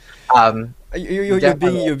um,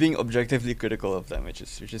 definitely, You're being objectively critical of them, which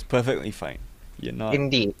is perfectly fine.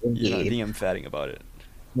 indeed, You're not indeed. being emphatic about it.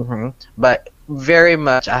 But very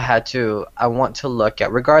much, I want to look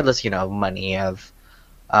at, regardless, of money, of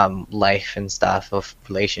life and stuff, of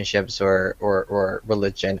relationships, or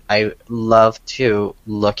religion. I love to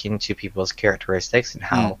look into people's characteristics and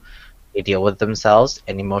Mm, how they deal with themselves,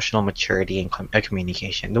 and emotional maturity and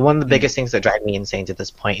communication. One of the mm, biggest things that drive me insane to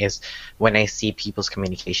this point is when I see people's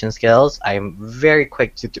communication skills. I'm very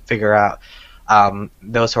quick to figure out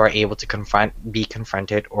those who are able to be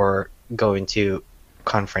confronted, or go into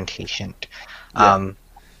confrontation. yeah. Um,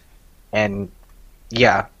 and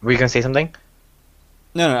yeah, were you gonna say something?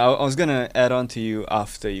 No, I was gonna add on to you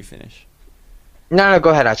after you finish. No, no,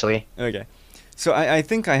 go ahead. Actually. Okay. So I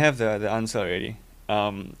think I have the answer already.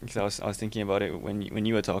 Because I was thinking about it when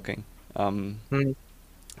you were talking. Mm,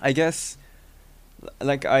 I guess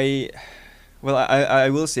like I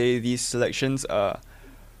will say these selections are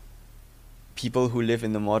people who live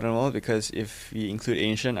in the modern world, because if we include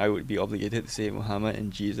ancient, I would be obligated to say Muhammad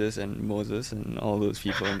and Jesus and Moses and all those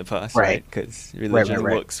people in the past, right, right? Because right, right, religion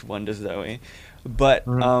right. works wonders that way. But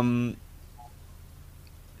Mm,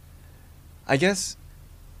 I guess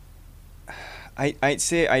I'd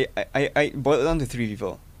say I boil it down to three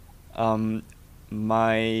people. Um,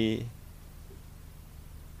 my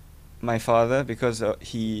my father, because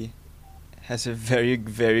he has a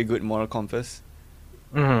very good moral compass.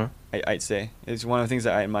 mm, I'd say it's one of the things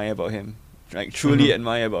that I admire about him. Like truly mm.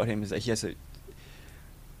 admire about him is that he has a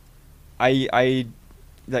I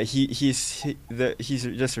that he's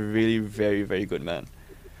just a really very good man.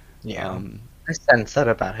 Yeah, Um, I sense that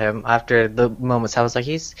about him after the moments. I was like,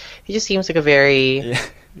 he just seems like a very. yeah,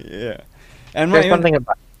 yeah. And There's something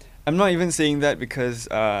about. I'm not even saying that because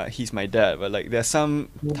he's my dad, but like there's some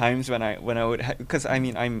times when I would because I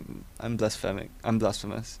mean I'm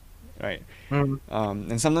blasphemous, right? Mm,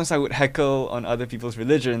 And sometimes I would heckle on other people's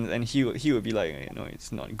religions, and he would be like,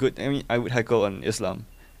 it's not good. I mean, I would heckle on Islam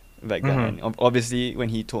back then, mm, and obviously when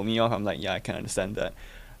he told me off, I'm like, yeah, I can understand that.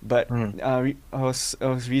 But mm, I was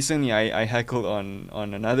recently I heckled on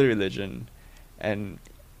another religion, and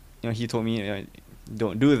he told me,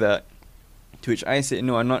 don't do that. To which I said,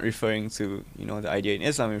 no, I'm not referring to the idea in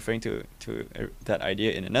Islam. I'm referring to that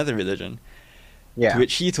idea in another religion. To yeah.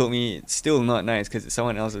 which he told me it's still not nice because it's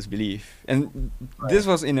someone else's belief. And Right. this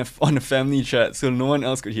was on a family chat, so no one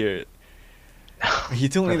else could hear it. When he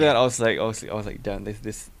told me that, Brilliant. I was like, damn,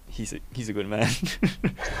 this he's a good man.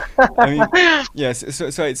 I mean, yes.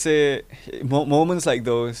 So I'd say moments like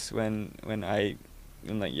those when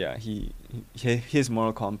I'm like, yeah, his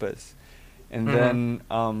moral compass, and Mhm. then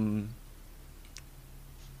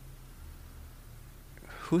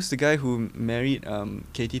who's the guy who married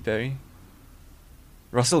Katy Perry?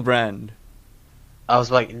 Russell Brand. I was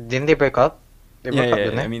like, didn't they break up? They Yeah, broke up, yeah,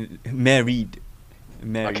 didn't yeah. I they? mean, married,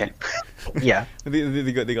 Okay. married. Yeah.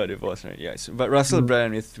 They got divorced, right? Yes. But Russell Mm,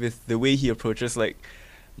 Brand, with the way he approaches like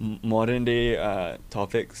modern day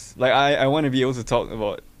topics, like I want to be able to talk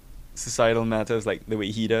about societal matters like the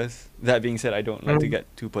way he does. That being said, I don't like to mm, get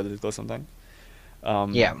too political sometimes.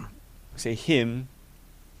 Yeah. Say him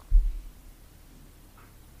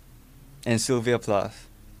and Sylvia Plath.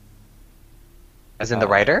 As in the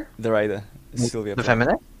writer? The writer, Sylvia The Plath.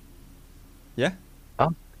 feminist? Yeah?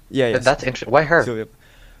 Oh, Yeah, yes. that's interesting. Why her? Sylvia.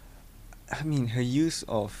 I mean, her use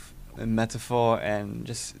of a metaphor and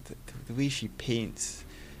just the way she paints.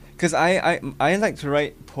 Because I like to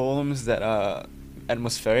write poems that are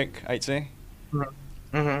atmospheric, I'd say.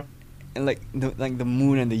 Mm-hmm. And like the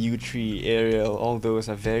moon and the yew tree, Ariel, all those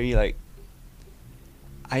are very like.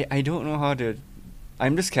 I don't know how to.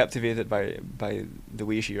 I'm just captivated by the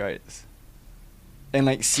way she writes. And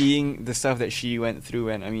like seeing the stuff that she went through,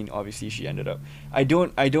 and I mean, obviously she ended up. I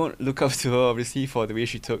don't look up to her obviously for the way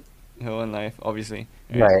she took her own life, obviously.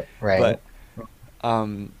 Right. But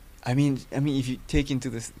I mean, if you take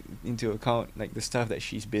into account like the stuff that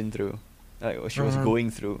she's been through, like what she was going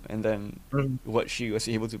through, and then what she was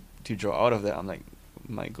able to draw out of that, I'm like,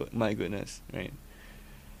 my goodness, right?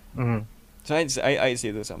 Mm-hmm. So I'd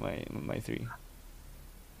say those are my three.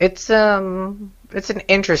 It's an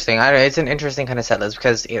interesting. I don't know, it's an interesting kind of set list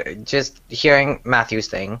because just hearing Matthew's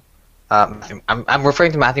thing. I'm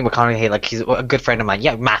referring to Matthew McConaughey like he's a good friend of mine.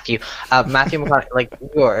 Yeah, Matthew. Matthew McConaughey, like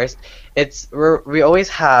yours. We always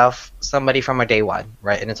have somebody from our day one,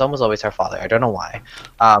 right? And it's almost always our father. I don't know why.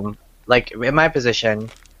 Like in my position,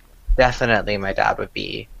 definitely my dad would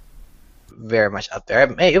be very much up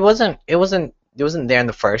there. It wasn't there in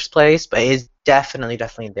the first place, but it's definitely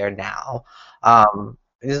there now.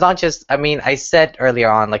 It's not just, I mean, I said earlier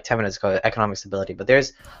on, like 10 minutes ago, economic stability, but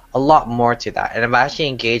there's a lot more to that. And I've actually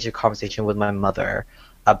engaged a conversation with my mother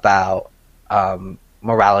about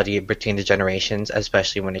morality between the generations,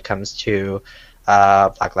 especially when it comes to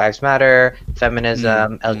Black Lives Matter,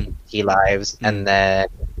 feminism, LGBT lives, and then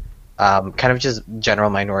kind of just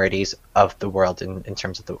general minorities of the world in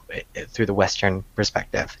terms of through the Western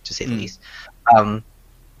perspective, to say the least.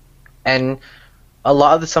 And a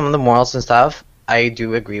lot of some of the morals and stuff, I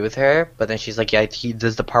do agree with her, but then she's like, yeah,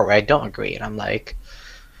 there's the part where I don't agree, and I'm like,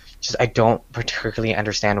 I don't particularly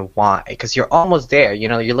understand why, because you're almost there,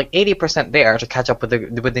 you're like 80% there to catch up with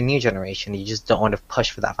the new generation. You just don't want to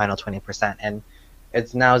push for that final 20%, and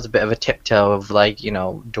it's a bit of a tiptoe of like,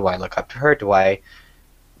 do I look up to her? How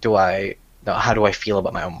do I feel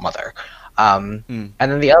about my own mother? And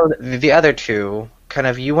then the other two, kind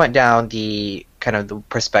of, you went down the kind of the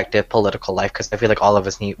perspective political life, because I feel like all of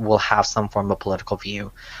us will have some form of political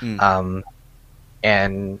view,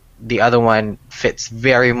 and the other one fits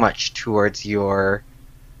very much towards your,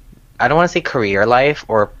 I don't want to say career life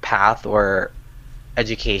or path or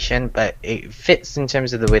education, but it fits in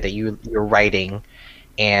terms of the way that you're writing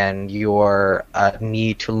and your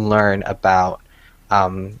need to learn about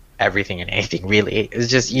everything and anything, really. It's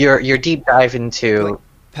just your deep dive into like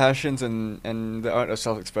passions and the art of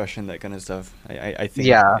self-expression, that kind of stuff. I think.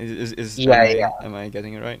 Yeah. Am I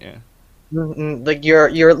getting it right? Yeah. Like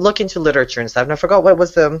you're looking to literature and stuff. And I forgot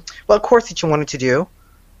what course did you wanted to do?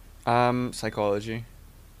 Psychology.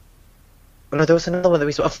 Oh, no, there was another one that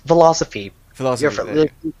we saw. Philosophy. Philosophy.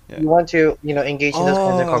 You want to engage in those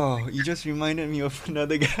kinds of Oh, you just reminded me of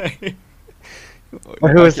another guy.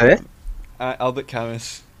 Who is it? Albert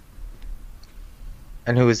Camus.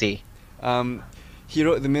 And who is he? He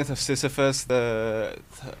wrote the Myth of Sisyphus, the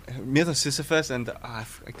Myth of Sisyphus, and I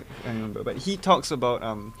can't remember, but he talks about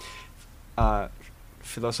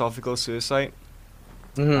philosophical suicide,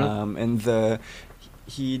 and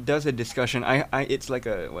he does a discussion. It's like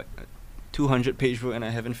a 200-page book, and I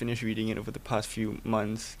haven't finished reading it over the past few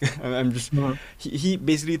months. I'm just he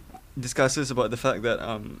basically discusses about the fact that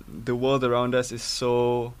the world around us is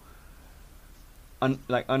so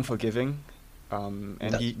unforgiving.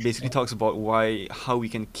 And he basically talks about how we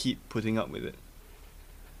can keep putting up with it.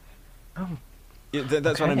 Oh,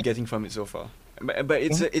 that's what I'm getting from it so far. But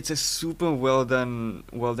it's a super well done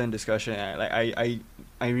discussion. I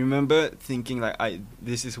remember thinking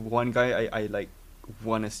this is one guy I like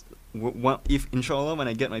want to if inshallah when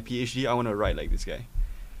I get my PhD I want to write like this guy.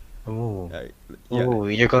 Oh, yeah. Ooh,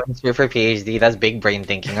 you're going through for PhD. That's big brain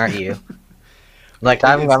thinking, aren't you? Like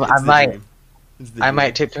I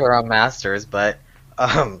might tiptoe around masters, but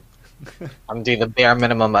I'm doing the bare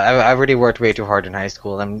minimum. I've already worked way too hard in high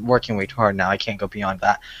school. I'm working way too hard now. I can't go beyond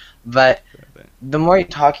that. But the more you're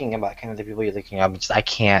talking about kind of the people you're looking up, I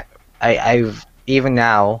can't. I've even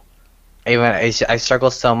now, I struggle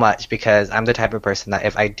so much because I'm the type of person that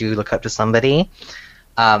if I do look up to somebody,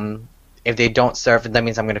 if they don't serve, that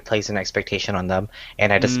means I'm going to place an expectation on them,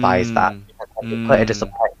 and I despise that. I put a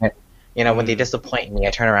disappointment. When they disappoint me,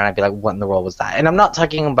 I turn around and I'd be like, what in the world was that? And I'm not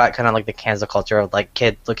talking about kind of like the cancel culture of like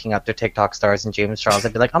kids looking up their TikTok stars and James Charles.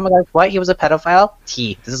 I'd be like, oh my god, what? He was a pedophile?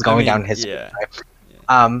 This is going down history. Yeah.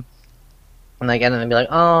 Um, and like, and then they'd be like,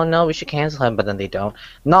 "Oh no, we should cancel him," but then they don't.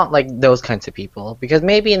 Not like those kinds of people, because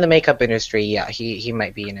maybe in the makeup industry, yeah, he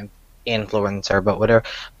might be an influencer, but whatever.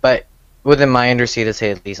 But within my industry, to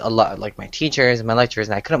say at least, a lot like my teachers and my lecturers,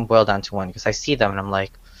 and I couldn't boil down to one because I see them and I'm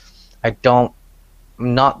like, I don't,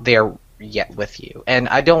 I'm not there yet with you. And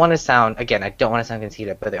I don't want to sound, again, I don't want to sound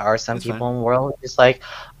conceited, but there are some That's fine. people in the world who's just like,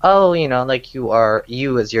 oh, like you are,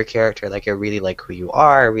 you as your character, like I really like who you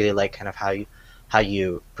are, I really like kind of how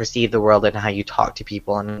you perceive the world and how you talk to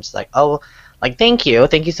people, and I'm just like, oh, like thank you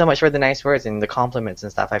so much for the nice words and the compliments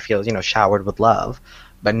and stuff. I feel showered with love,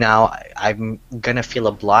 but now I'm gonna feel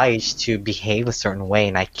obliged to behave a certain way,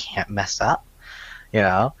 and I can't mess up, you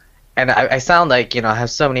know. And I sound like I have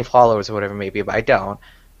so many followers or whatever maybe, but I don't.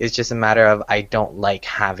 It's just a matter of I don't like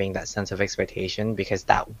having that sense of expectation because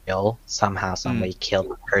that will somehow, some way Mm. kill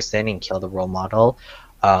the person and kill the role model,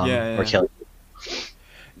 Yeah, or yeah. kill.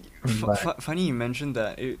 But Funny you mentioned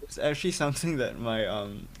that. It's actually something that my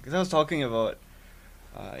because I was talking about,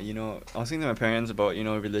 I was thinking to my parents about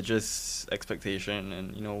religious expectation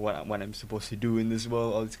and what I'm supposed to do in this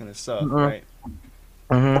world, all this kind of stuff, mm-hmm, right?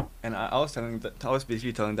 mm-hmm, And I was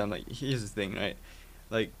basically telling them like, here's the thing, right?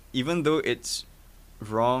 Like even though it's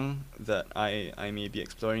wrong that I may be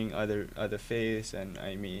exploring other faiths and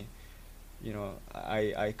I may,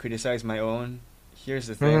 I criticize my own. Here's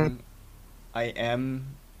the mm-hmm. thing, I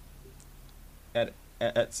am at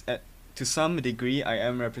at to some degree I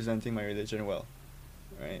am representing my religion well,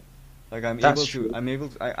 right? Like That's true. I'm able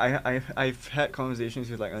to, I've had conversations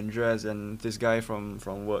with like Andres and this guy from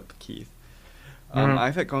work, Keith. Mm-hmm.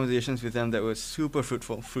 I've had conversations with them that were super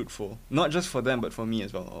fruitful, not just for them but for me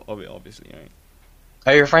as well, obviously, right?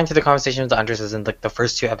 Are you referring to the conversation with the Andres in like the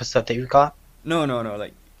first two episodes that you got? No,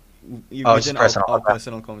 like Oh, it's just within personal. our Okay.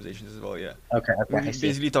 personal conversations as well, yeah. Okay. Okay. I We see.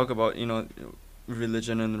 basically talk about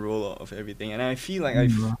religion and the role of everything, and I feel like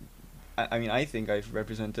Mm-hmm. I mean I think I've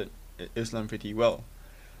represented Islam pretty well.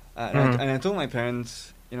 Mm-hmm. And I told my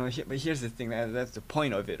parents, but here's the thing, that's the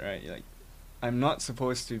point of it, right? Like, I'm not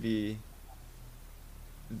supposed to be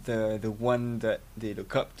the one that they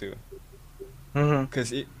look up to, Mm-hmm.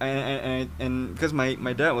 cause it and because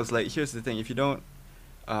my dad was like, here's the thing, if you don't,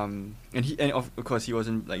 and of course he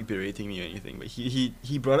wasn't like berating me or anything, but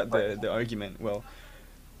he brought up the argument. Well,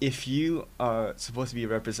 if you are supposed to be a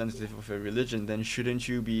representative of a religion, then shouldn't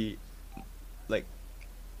you be like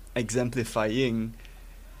exemplifying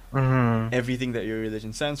Mm-hmm. everything that your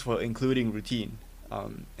religion stands for, including routine.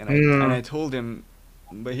 And Mm-hmm. I told him,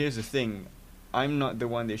 but here's the thing, I'm not the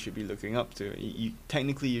one they should be looking up to.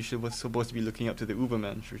 Technically, you should was supposed to be looking up to the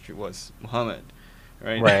Uberman, which was Muhammad,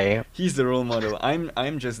 right? Right. He's the role model.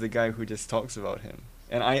 I'm just the guy who just talks about him,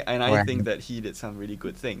 and I Right. think that he did some really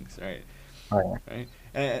good things, right? Right. Right?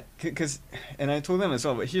 And I told them as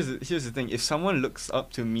well. But here's the thing: if someone looks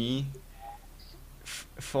up to me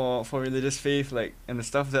for religious faith, like and the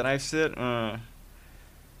stuff that I've said,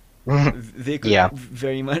 they could Yeah.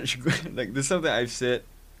 very much like the stuff that I've said,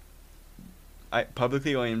 I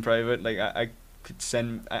publicly or in private. Like I could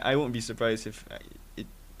send. I won't be surprised if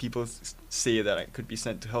people say that I could be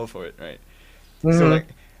sent to hell for it, right? So Mm-hmm. like,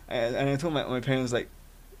 and I told my parents like,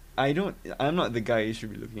 I'm not the guy you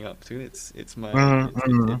should be looking up to. It's my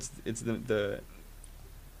Mm-hmm. it's the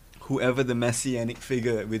whoever the messianic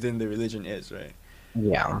figure within the religion is, right?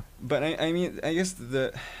 Yeah. But I mean I guess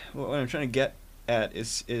what I'm trying to get at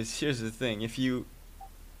is here's the thing: if you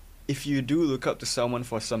do look up to someone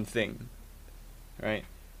for something, right,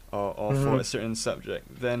 or for Mm-hmm. a certain subject,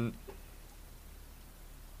 then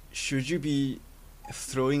should you be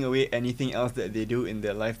throwing away anything else that they do in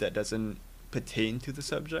their life that doesn't pertain to the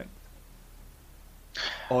subject,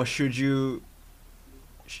 or should you?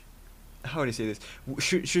 How do you say this?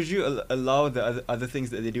 Should you allow the other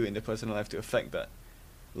things that they do in their personal life to affect that?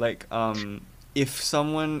 Like if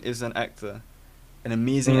someone is an actor, an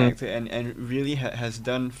amazing Mm-hmm. actor, and really has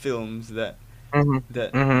done films Mm-hmm.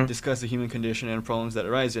 that Mm-hmm. discuss the human condition and problems that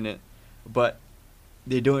arise in it, but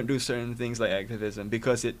they don't do certain things like activism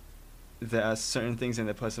because there are certain things in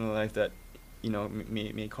their personal life that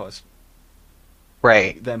may cause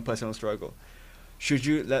Right. them personal struggle. Should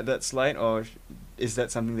you let that slide, or is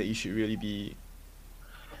that something that you should really be,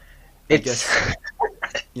 I It's guess,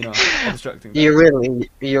 obstructing that?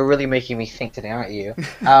 you're really making me think today, aren't you?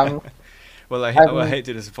 Um, Well, I um, hate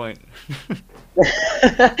to disappoint. we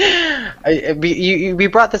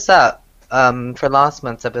brought this up for last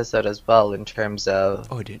month's episode as well in terms of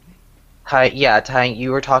Oh, did tying.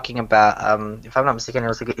 You were talking about if I'm not mistaken, it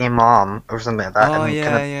was like an imam or something like that, Oh and kind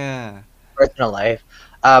yeah, of yeah. personal life.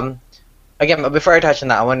 Um, Again, but before I touch on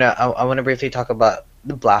that, I wanna briefly talk about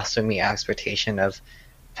the blasphemy expectation of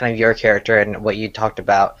kind of your character and what you talked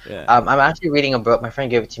about. Yeah. I'm actually reading a book. My friend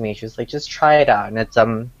gave it to me. She was like, just try it out, and it's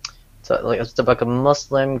like a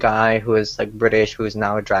Muslim guy who is like British, who is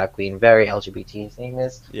now a drag queen, very LGBT. His name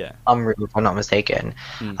is Yeah. Amru, if I'm not mistaken.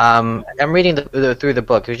 Mm. I'm reading through the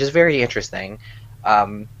book, which is very interesting,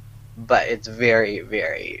 but it's very,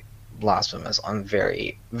 very blasphemous on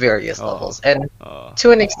very various Oh. levels. And Oh.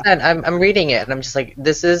 to an extent, I'm reading it and I'm just like,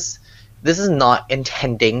 this is not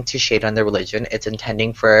intending to shade on the religion. It's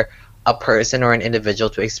intending for a person or an individual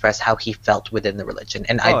to express how he felt within the religion,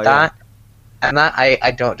 and Oh, yeah.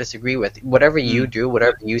 I don't disagree with. Whatever you Mm. do,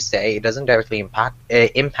 whatever you say, it doesn't directly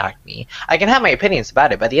impact me. I can have my opinions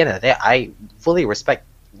about it, but at the end of the day, I fully respect.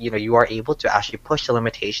 You are able to actually push the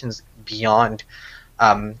limitations beyond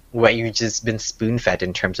what you've just been spoon fed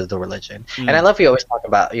in terms of the religion. And I love you always talk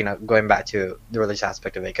about going back to the religious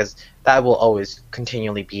aspect of it, because that will always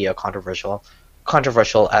continually be a controversial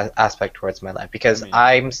aspect towards my life, because I mean-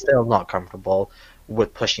 I'm still not comfortable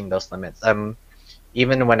with pushing those limits.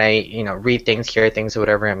 Even when I read things, hear things, or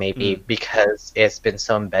whatever it may be, because it's been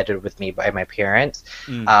so embedded with me by my parents.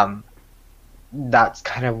 Mm. That's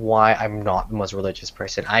kind of why I'm not the most religious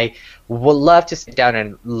person. I would love to sit down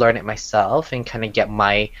and learn it myself and kind of get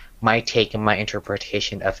my take and my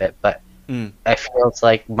interpretation of it, but Mm. I feel it's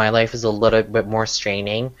like my life is a little bit more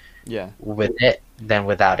straining Yeah. with it than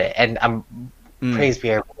without it. And Mm. praise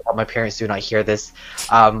be, my parents do not hear this,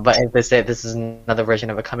 but as they say, this is another version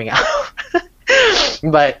of it coming out.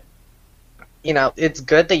 But it's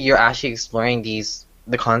good that you're actually exploring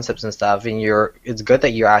the concepts and stuff, and it's good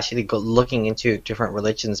that you're actually looking into different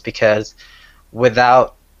religions, because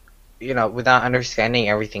without without understanding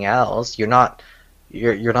everything else, you're not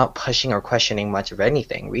pushing or questioning much of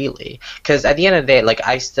anything, really. Because at the end of the day, like,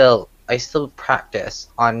 I still practice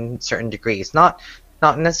on certain degrees, not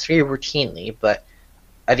necessarily routinely, but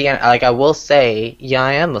at the end, like, I will say, yeah,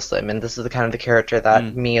 I am Muslim, and this is the kind of the character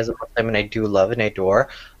that me as a Muslim, and I do love and adore,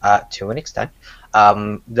 to an extent,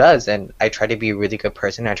 does. And I try to be a really good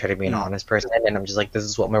person. I try to be an honest person, and I'm just like, this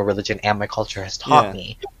is what my religion and my culture has taught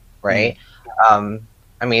me, right?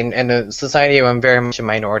 I mean, in a society where I'm very much a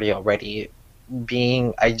minority already,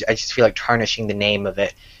 I just feel like tarnishing the name of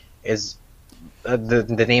it is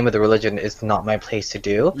the name of the religion is not my place to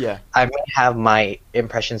do. Yeah. I may have my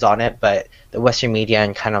impressions on it, but the Western media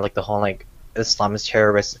and kind of like the whole like Islamist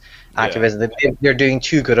terrorist activism, they're doing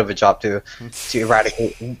too good of a job to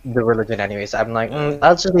eradicate the religion anyways. I'm like,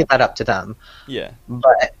 I'll just leave that up to them. Yeah.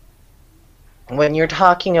 But when you're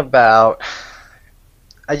talking about,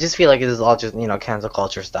 I just feel like this is all just cancel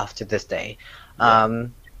culture stuff to this day.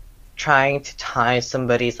 Trying to tie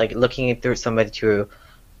somebody's, like, looking through somebody to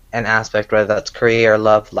an aspect, whether that's career,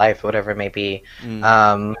 love, life, whatever it may be,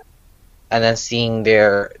 and then seeing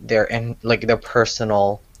their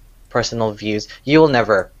personal views. You will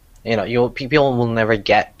never, people will never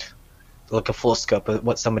get like a full scope of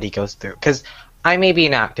what somebody goes through. Because I may be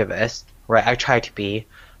an activist, right? I try to be,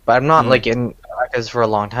 but I'm not like in activism for a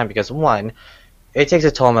long time, because one, it takes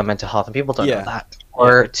a toll on my mental health, and people don't know that.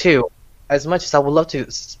 Or two, as much as I would love to,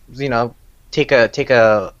 take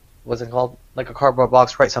a what's it called, like a cardboard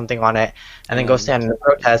box, write something on it, and then go stand in a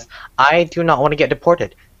protest, I do not want to get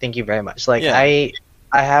deported. Thank you very much. Like, I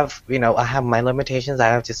have I have my limitations I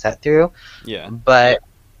have to set through. Yeah. But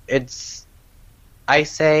I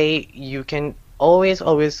say you can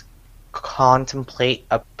always contemplate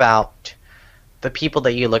about the people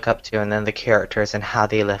that you look up to, and then the characters and how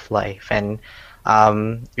they live life. And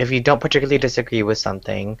if you don't particularly disagree with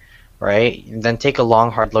something, right, then take a long,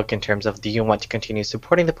 hard look in terms of, do you want to continue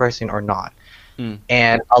supporting the person or not?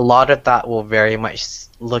 And a lot of that will very much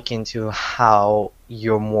look into how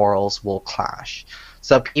your morals will clash.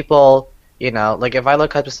 So people, like, if I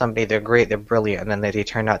look up to somebody, they're great, they're brilliant, and then they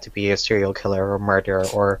turn out to be a serial killer or murderer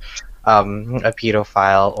or a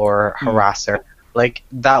pedophile or harasser, like,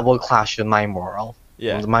 that will clash with my moral.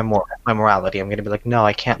 My morality. I'm gonna be like, no,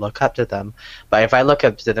 I can't look up to them. But if I look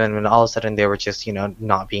up to them and all of a sudden they were just,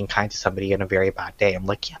 not being kind to somebody in a very bad day, I'm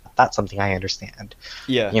like, yeah, that's something I understand.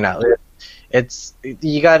 Yeah. It's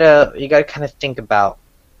you gotta kind of think about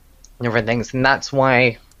different things, and that's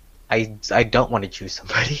why I don't want to choose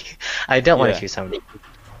somebody. I don't want to choose somebody.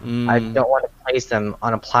 I don't want to place them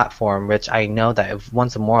on a platform which I know that if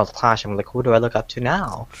once a morals clash, I'm like, who do I look up to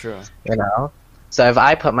now? Sure. So if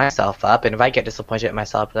I put myself up, and if I get disappointed in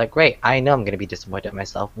myself, I'll be like, great, I know I'm going to be disappointed in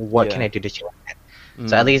myself. What can I do to change it?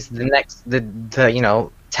 So at least the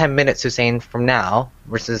 10 minutes Hussein from now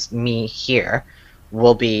versus me here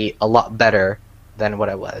will be a lot better than what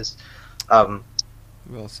I was.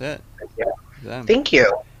 Well said. Yeah. Damn. Thank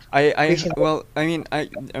you. I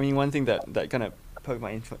mean, one thing that kind of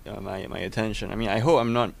my attention. I mean, I hope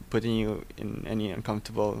I'm not putting you in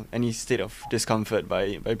any state of discomfort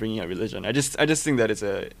by bringing up religion. I just think that it's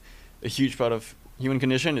a huge part of human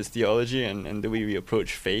condition is theology and the way we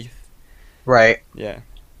approach faith. Right. Yeah,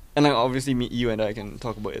 and like obviously you and I can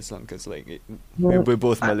talk about Islam because like Mm, we're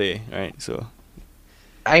both I Malay, right? So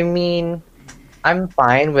I mean, I'm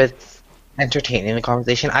fine with entertaining the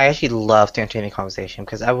conversation. I actually love to entertain the conversation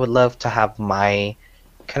because I would love to have my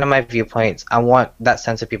kind of my viewpoints. I want that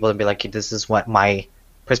sense of people to be like, this is what my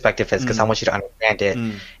perspective is because I mm, want you to understand it,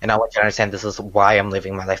 mm, and I want you to understand this is why I'm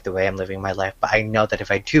living my life the way I'm living my life. But I know that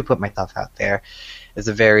if I do put myself out there, it's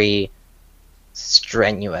a very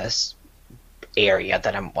strenuous area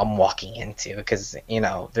that I'm walking into because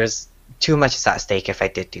there's too much is at stake if I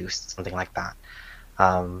did do something like that.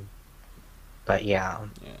 Um, but yeah,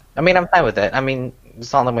 yeah, I mean I'm fine with it. I mean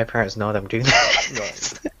it's not like my parents know that I'm doing right.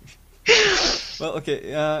 this. Well,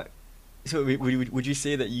 okay. So would you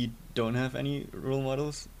say that you don't have any role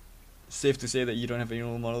models? Safe to say that you don't have any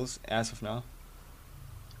role models as of now,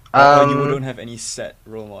 or you Um, don't have any set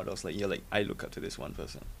role models. Like you're like I look up to this one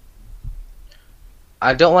person.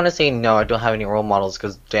 I don't want to say no. I don't have any role models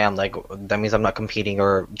because damn, like that means I'm not competing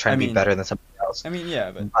or I trying to be mean, better than somebody else.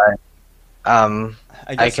 yeah, but But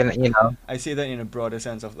I I guess can. I say that in a broader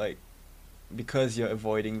sense of like because you're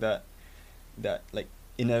avoiding that like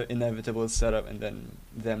inevitable setup and then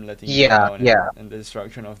them letting you Yeah, down yeah. and the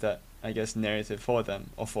destruction of that I guess narrative for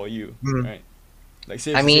them or for you, Mm. right? Like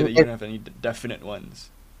safe I to say mean, that you don't have any definite ones.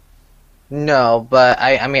 no, but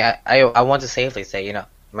I want to safely say,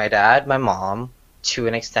 my dad, my mom, to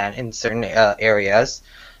an extent in certain areas,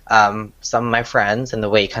 some of my friends and the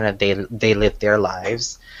way kind of they live their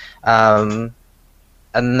lives, um,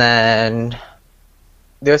 and then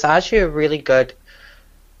there's actually a really good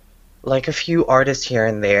like a few artists here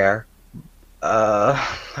and there. Uh,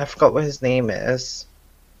 I forgot what his name is.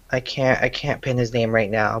 I can't pin his name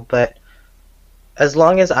right now, but as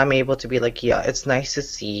long as I'm able to be like, yeah, it's nice to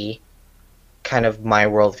see kind of my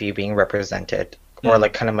worldview being represented, or Mm.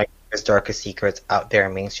 like kind of my darkest secrets out there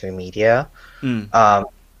in mainstream media. Mm. Um,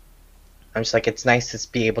 I'm just like, it's nice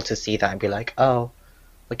to be able to see that and be like, oh,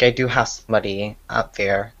 like I do have somebody out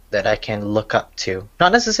there that I can look up to.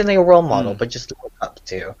 Not necessarily a role model, Mm. but just look up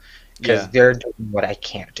to, because Yeah. they're doing what I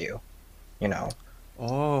can't do, you know.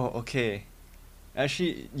 Oh, okay.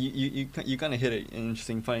 Actually, you kind of hit an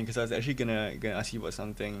interesting point because I was actually gonna ask you about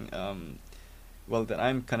something well that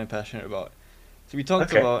I'm kind of passionate about. So we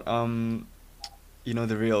talked Okay. about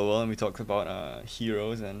the real world and we talked about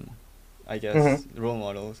heroes and I Mhm. guess role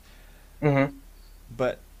models. Mhm.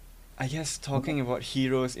 But I guess talking about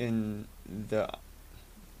heroes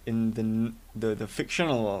the the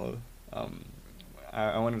fictional world, um,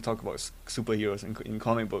 I want to talk about superheroes in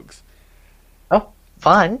comic books. Oh,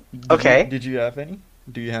 fun. Did you Okay. did you have any?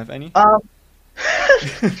 Do you have any? Um,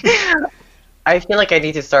 I feel like I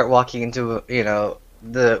need to start walking into,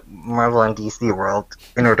 the Marvel and DC world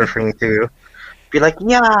in order for me to be like,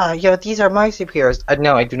 yeah, yeah, these are my superheroes.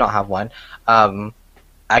 No, I do not have one. Um,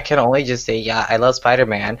 I can only just say, yeah, I love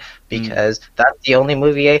Spider-Man Mm, because that's the only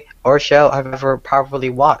movie or show I've ever properly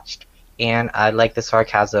watched, and I like the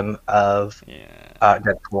sarcasm of yeah,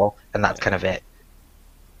 Deadpool, and that's yeah. kind of it.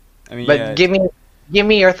 I mean, But yeah. give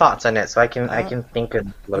me your thoughts on it so I Uh, can think a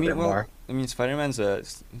I little mean, bit well, more. I mean,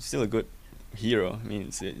 Spider-Man's still a good hero. I mean,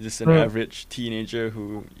 it's just an Mm. average teenager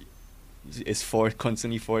who is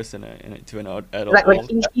constantly forced to an adult Like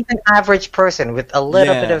world. he's an average person with a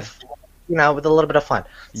little bit Yeah, of, with a little bit of fun.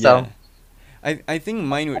 yeah. So, I think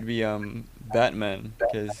mine would be Batman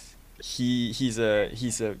because he's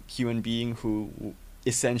a human being who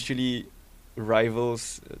essentially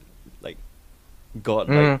rivals like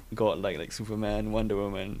mm, godlike like Superman, Wonder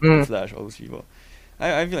Woman, The mm, Flash, all those people.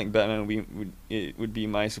 I feel like Batman would be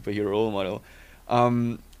my superhero role model.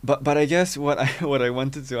 But I guess what I what I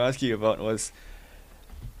wanted to ask you about was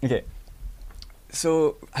okay.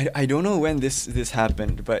 So I don't know when this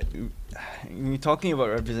happened, but we're talking about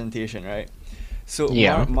representation, right? So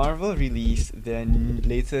yeah. Marvel released their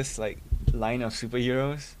latest like line of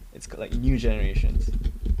superheroes. It's called like New Generations.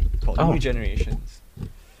 Called New Oh, Generations.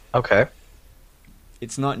 okay.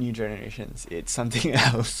 It's not New Generations. It's something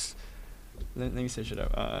else. Let me search it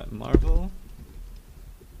up. Marvel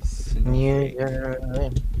New Snowflake Year.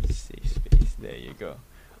 Safe Space. There you go.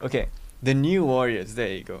 Okay, the New Warriors. There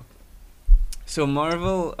you go. So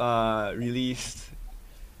Marvel released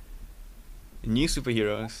new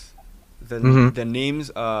superheroes. Mm-hmm. The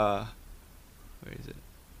names are where is it?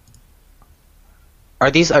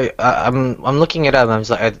 Are these I'm looking it up. I'm just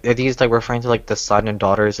like, are these like referring to like the son and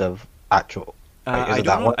daughters of actual? Like, is I it don't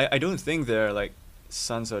that know. one? I don't think they're like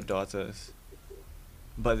sons or daughters.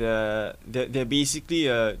 but they're basically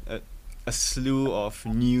a slew of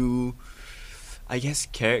new, I guess,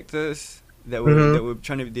 characters Mm-hmm.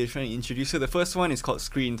 that they're trying to introduce. So the first one is called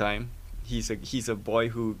Screen Time. He's a boy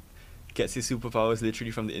who gets his superpowers literally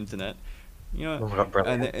from the internet. You know, Oh my God,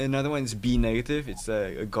 and brilliant. another one is B Negative. It's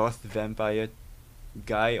a goth vampire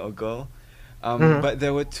guy or girl. Mm-hmm. But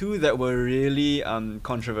there were two that were really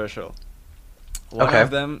controversial. One Okay. of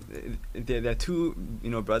them, they're two,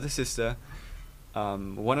 brother sister.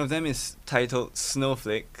 One of them is titled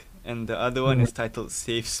Snowflake, and the other one Mhm. is titled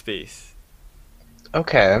Safe Space.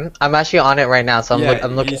 Okay. I'm actually on it right now, so Yeah,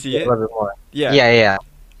 I'm you looking see at it a it? little bit more. Yeah. Yeah, yeah.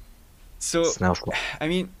 So, Snowflake. I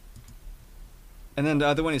mean, and then the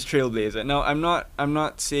other one is Trailblazer. Now, I'm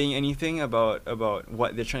not saying anything about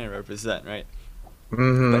what they're trying to represent, right? But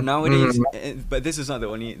Mm-hmm. nowadays, Mm-hmm. but this is not the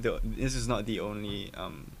only, this is not the only,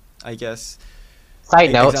 I guess,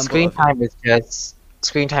 Side note, example of it.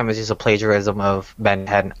 screen time is just a plagiarism of Ben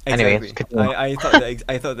 10. Anyway, Exactly. continue.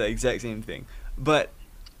 I thought the exact same thing. But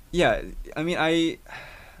yeah, I mean,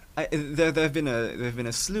 there have been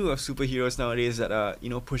a slew of superheroes nowadays that are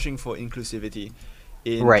pushing for inclusivity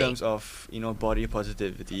in Right. terms of body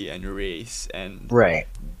positivity and race and Right.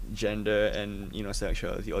 gender and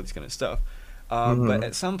sexuality, all this kind of stuff. But Mm-hmm.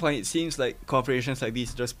 at some point, it seems like corporations like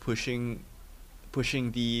these are just pushing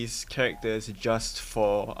these characters just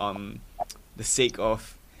for the sake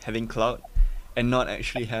of having clout and not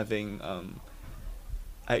actually having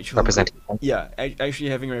actual good, Representation. yeah, actually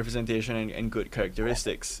having representation and good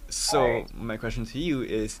characteristics. So my question to you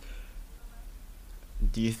is,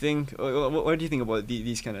 do you think what do you think about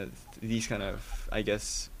these kind of, I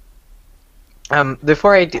guess,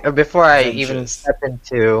 Before I even ventures? step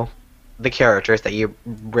into the characters that you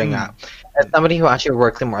bring Mm. up, as somebody who actually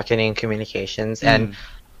works in marketing and communications, and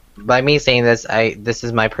Mm. by me saying this, this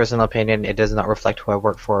is my personal opinion. It does not reflect who I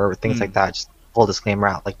work for or things like Mm. that. Just full disclaimer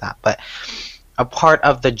out like that. But a part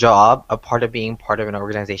of the job, a part of being part of an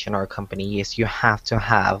organization or a company is you have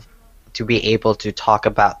to be able to talk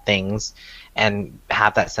about things and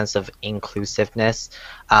have that sense of inclusiveness.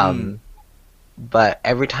 Mm. But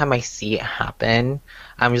every time I see it happen,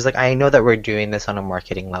 I'm just like, I know that we're doing this on a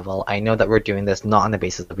marketing level. I know that we're doing this not on the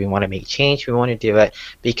basis that we want to make change. We want to do it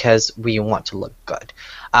because we want to look good.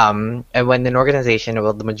 And when an organization,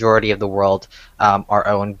 well, the majority of the world are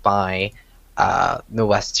owned by the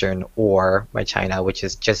Western or by China, which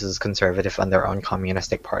is just as conservative on their own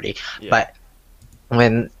communistic party. Yeah. But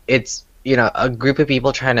when it's, a group of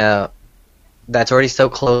people that's already so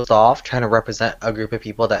closed off, trying to represent a group of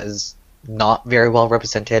people that is not very well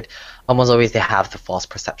represented, almost always they have the false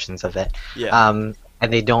perceptions of it. Yeah.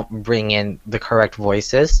 And they don't bring in the correct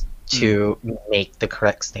voices Mm. to make the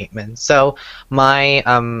correct statements. So my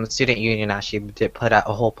student union actually did put out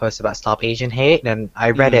a whole post about Stop Asian Hate, and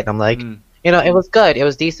I read it, Mm. and I'm like, Mm. it was good, it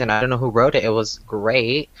was decent. I don't know who wrote it, it was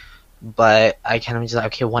great, but I kind of just like,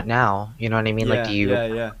 okay, what now? You know what I mean? Like, do Yeah. you Yeah.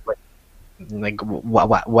 Yeah. like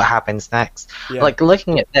what happens next? Yeah. Like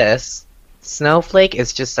looking at this, snowflake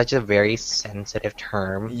is just such a very sensitive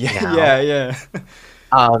term Yeah. now. Yeah.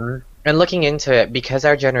 Yeah. And looking into it, because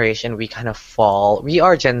our generation, we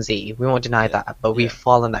are Gen Z, we won't deny Yeah. that, but we Yeah.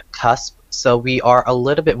 fall on that cusp, so we are a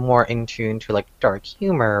little bit more in tune to like dark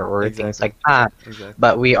humor or things Exactly. like that, Exactly.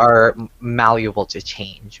 but we are malleable to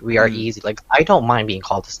change. We are Mm. easy. Like, I don't mind being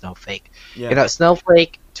called a snowflake. Yeah.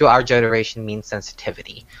 Snowflake to our generation means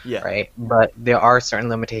sensitivity, Yeah. right? But there are certain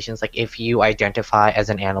limitations. Like, if you identify as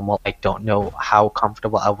an animal, I don't know how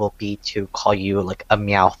comfortable I will be to call you like a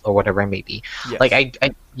meowth or whatever it may be. Like,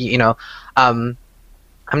 Yes. um,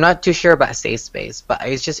 I'm not too sure about safe space, but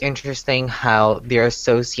it's just interesting how they're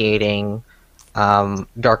associating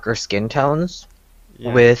darker skin tones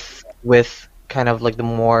Yeah. with kind of like the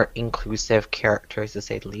more inclusive characters, to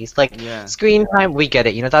say the least. Like, Yeah. screen time, we get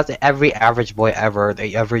it. That's every average boy ever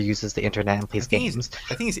that ever uses the internet and I plays think games.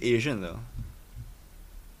 he's Asian though.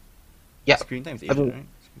 Yeah, Screen time's I Asian, mean, right?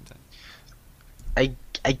 Screen time.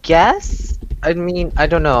 I guess. I mean, I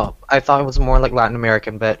don't know. I thought it was more like Latin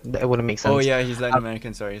American, but it wouldn't make Oh sense. yeah, he's Latin Um,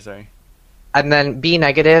 American. Sorry. and then B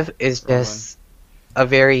negative is Wrong one. just a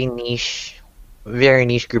very niche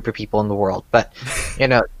group of people in the world. But you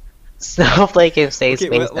know, Snowflake is safe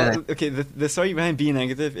Okay, space. And okay. The story behind B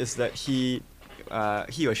Negative is that he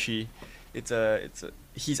or she,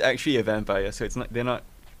 he's actually a vampire. So they're not,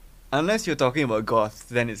 unless you're talking about goth,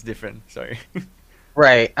 then it's different. Sorry.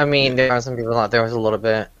 right. I mean, Yeah. there are some people out there who's a little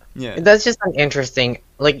bit. Yeah. That's just an interesting,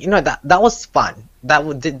 like, that was fun. That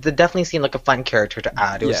definitely seemed like a fun character to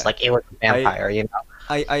add. It was Yeah. like, it was a vampire, you know.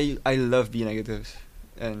 I love B Negatives,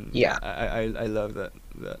 and Yeah. I love that.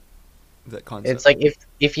 that It's concept. like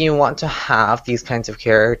if you want to have these kinds of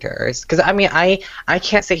characters, because I mean, I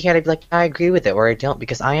can't sit here and be like I agree with it or I don't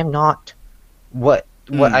because I am not what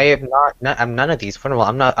I Mm. am not, I'm none of these. For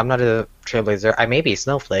example, I'm not a trailblazer. I may be a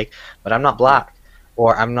snowflake, but I'm not Yeah. black,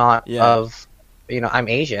 or I'm not Yeah. of, I'm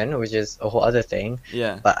Asian, which is a whole other thing.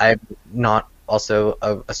 Yeah. But I'm not also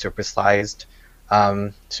a super sized,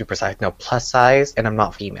 no, plus size, and I'm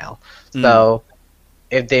not female. Mm. So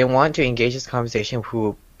if they want to engage this conversation,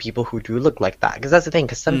 who people who do look like that, because that's the thing.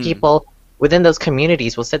 Because some Mm. people within those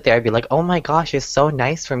communities will sit there and be like, "Oh my gosh, it's so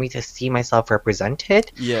nice for me to see myself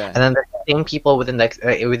represented," Yeah. and then the same people within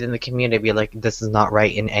the community be like, "This is not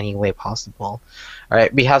right in any way possible." All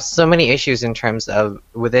right, we have so many issues in terms of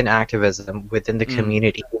within activism within the Mm.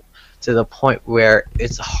 community to the point where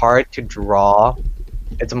it's hard to draw.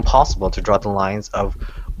 It's impossible to draw the lines of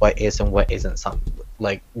what is and what isn't some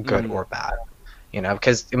like good Mm. or bad.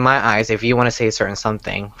 Because in my eyes, if you want to say a certain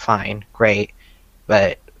something, fine, great,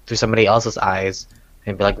 but through somebody else's eyes,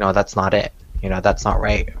 and be like, no, that's not it. That's not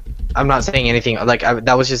right. I'm not saying anything like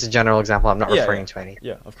that was just a general example. I'm not Yeah. Yeah. referring to anything.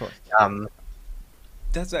 Yeah. Of course. Um,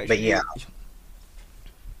 That's but yeah, actually.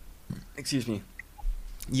 Excuse me.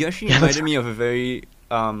 You actually yeah, that's reminded me of a very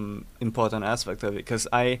important aspect of it because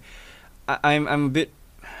I'm a bit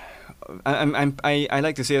I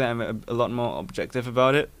like to say that I'm a lot more objective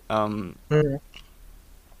about it. Mhm.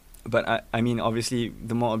 But I mean, obviously,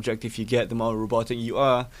 the more objective you get, the more robotic you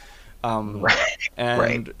are, um, Right,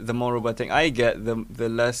 right, and the more robotic I get, the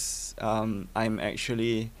less I'm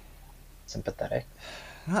actually sympathetic.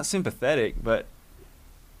 not sympathetic, but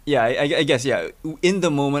yeah, I guess yeah. In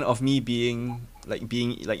the moment of me being like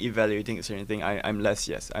evaluating a certain thing, I'm less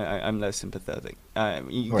yes, I'm less sympathetic.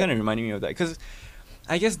 You Right. kind of reminded me of that because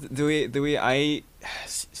I guess the way I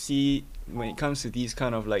see when it comes to these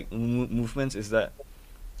kind of like movements is that,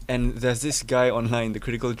 and there's this guy online, the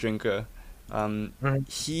Critical Drinker. Mhm,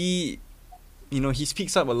 He, he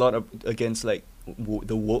speaks up a lot against like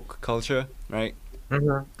the woke culture, right?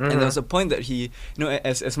 mhm, And there was mhm. a point that he,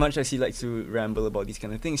 as much as he likes to ramble about these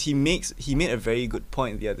kind of things, he made a very good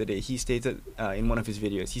point the other day. He stated in one of his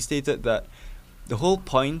videos, he stated that the whole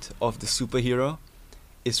point of the superhero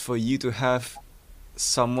is for you to have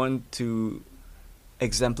someone to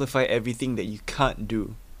exemplify everything that you can't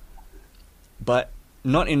do, but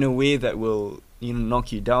not in a way that will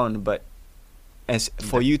knock you down, but as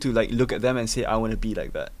for you to like look at them and say, I want to be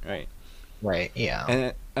like that, right? Right.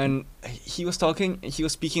 Yeah. And he was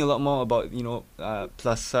speaking a lot more about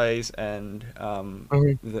plus size and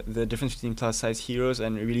Mhm, the difference between plus size heroes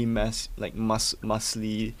and really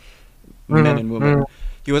muscly men mhm, and women. mhm.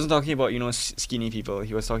 He wasn't talking about skinny people.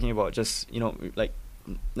 He was talking about just like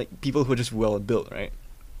people who are just well built, right?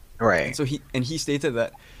 And Right. so he stated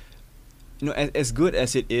that as good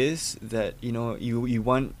as it is that you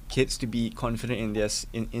want kids to be confident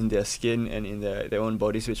in in their skin and in their own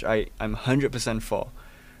bodies, which I'm 100% for.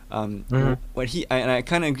 Mhm. What he and I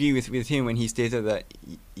kind of agree with him when he stated that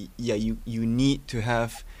yeah, you need to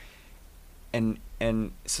have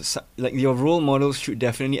like your role models should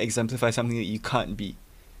definitely exemplify something that you can't be.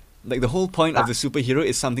 Like the whole point of Ah, the superhero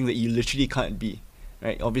is something that you literally can't be,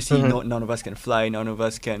 right? Obviously, mhm, none of us can fly, none of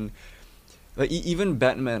us can. Like even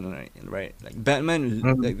Batman, right? Like Batman,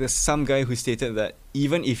 mhm. like there's some guy who stated that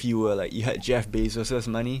even if you were like you had Jeff Bezos's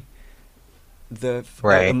money, the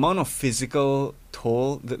Right. amount of physical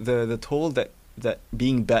toll, the toll that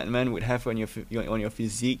being Batman would have on on your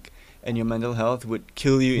physique and your mental health would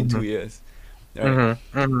kill you in Mhm, 2 years, right? mhm,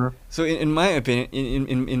 mhm. So in my opinion,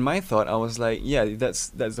 in my thought, I was like, yeah, that's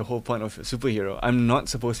the whole point of a superhero. I'm not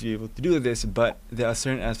supposed to be able to do this, but there are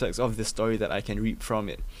certain aspects of the story that I can reap from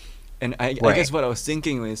it. And I Right. guess what I was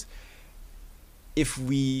thinking was, if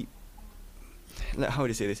we, how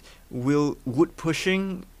would I say this, would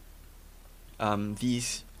pushing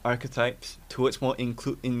these archetypes towards more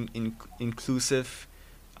inclusive,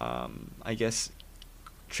 I guess,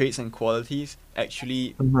 traits and qualities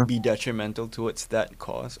actually Mhm. be detrimental towards that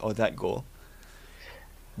cause or that goal?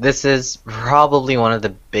 This is probably one of the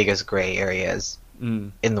biggest gray areas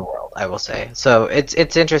Mm. in the world, I will say. So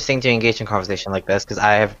it's interesting to engage in conversation like this because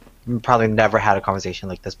I have probably never had a conversation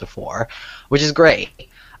like this before, which is great.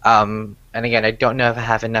 And again, I don't know if I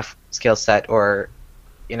have enough skill set or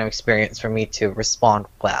experience for me to respond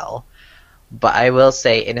well. But I will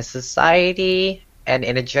say, in a society and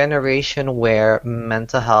in a generation where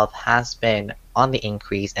mental health has been on the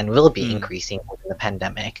increase and will be Mm. increasing within the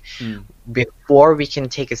pandemic, Mm. before we can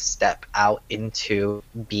take a step out into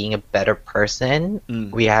being a better person,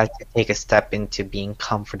 Mm. we have to take a step into being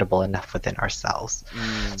comfortable enough within ourselves.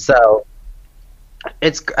 Mm. So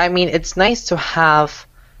I mean, it's nice to have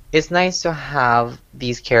it's nice to have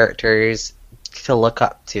these characters to look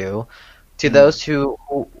up to Mm. those who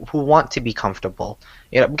want to be comfortable.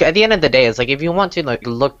 You know, because at the end of the day, it's like if you want to like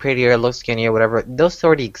look prettier, look skinnier, whatever, those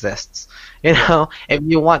already exists. You Yeah. know, if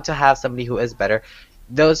you want to have somebody who is better,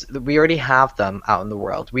 those we already have them out in the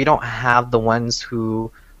world. We don't have the ones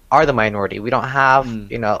who are the minority. We don't have, Mm.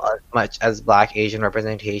 you know, as much as black Asian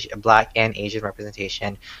representation, black and Asian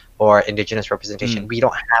representation, or indigenous representation. Mm. We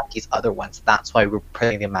don't have these other ones. That's why we're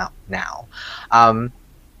putting them out now. Um,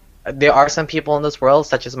 there are some people in this world,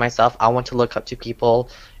 such as myself, I want to look up to people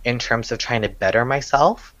in terms of trying to better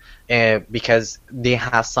myself, because they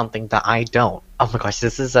have something that I don't. Oh my gosh,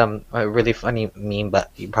 this is a really funny meme,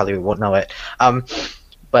 but you probably won't know it. Um,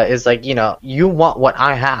 but it's like, you know, you want what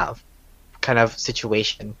I have, kind of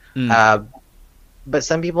situation. Mm. Uh, but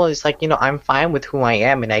some people, it's like, you know, I'm fine with who I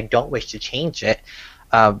am and I don't wish to change it.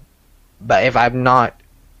 Uh, but if I'm not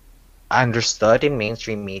understood in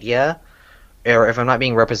mainstream media, or if I'm not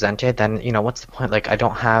being represented, then you know what's the point? Like I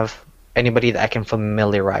don't have anybody that I can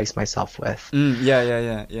familiarize myself with. Mm. Yeah. Yeah.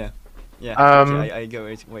 Yeah. Yeah. Yeah. Okay. Um, I get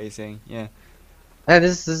what you're saying. Yeah. and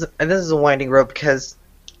this is a winding road because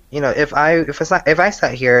you know if I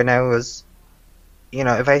sat here and I was you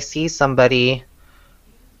know if I see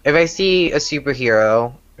a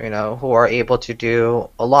superhero you know who are able to do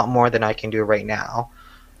a lot more than I can do right now,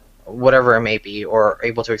 whatever it may be, or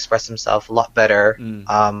able to express himself a lot better,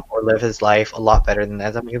 Mm. or live his life a lot better than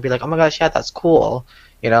that, I mean, you'd be like, oh my gosh, yeah, that's cool.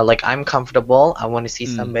 You know, like I'm comfortable. I want to see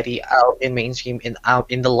Mm. somebody out in mainstream, out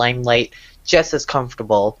in the limelight, just as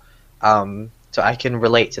comfortable, so I can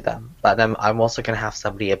relate to them. But then I'm also gonna have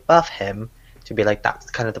somebody above him to be like, that's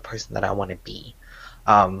kind of the person that I want to be.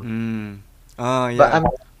 Um, Mm. Oh but yeah.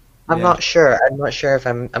 I'm Yeah. not sure. I'm not sure if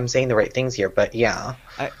I'm saying the right things here. But yeah.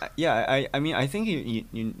 Yeah. I mean, I think you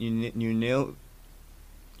nailed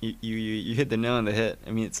you hit the nail on the head.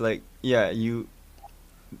 I mean, it's like, yeah,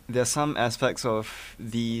 there's some aspects of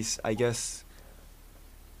these, I guess,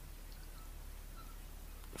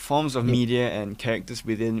 forms of media and characters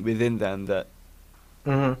within them that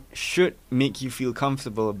Hmm. should make you feel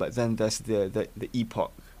comfortable, but then there's the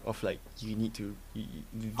epoch of like these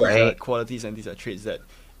are Right. qualities and these are traits that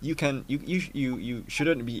you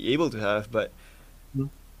shouldn't be able to have, but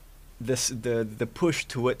the push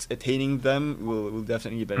towards attaining them will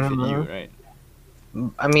definitely benefit you, Hmm. right?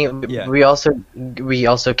 I mean, Yeah. we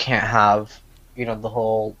also can't have, you know, the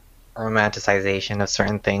whole romanticization of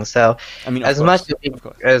certain things. So, I mean, of as much course, as it, of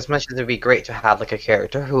course. as much as it'd be great to have like a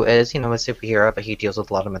character who is, you know, a superhero, but he deals with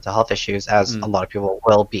a lot of mental health issues, as a Mm. lot of people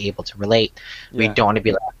will be able to relate. We Yeah. don't want to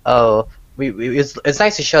be like, oh, it's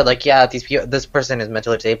nice to show like, yeah, this person is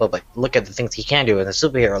mentally disabled, but look at the things he can do at a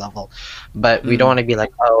superhero level. But we don't Mm. want to be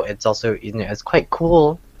like, oh, it's also, you know, it's quite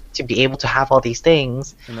cool to be able to have all these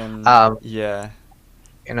things. And then Um, yeah,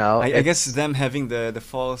 you know, I guess it's them having the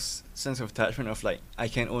false sense of attachment of like, I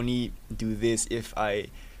can only do this if I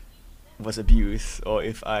was abused, or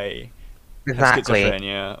if I have exactly.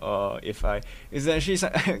 schizophrenia, or if I it's actually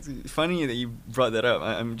funny that you brought that up.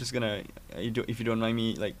 I'm just gonna, if you don't mind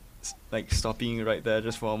me, like like stopping you right there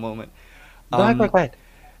just for a moment. Go ahead, go ahead, um go ahead.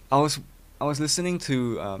 I was I was listening to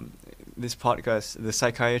this podcast, the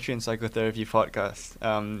Psychiatry and Psychotherapy podcast.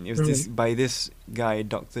 It was this Mhm. by this guy,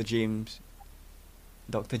 Dr. James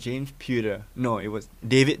Pewter. No, it was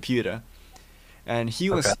David Pewter, and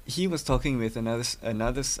Okay. he was talking with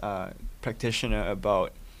another practitioner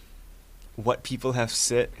about what people have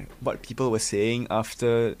said, what people were saying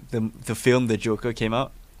after the film The Joker came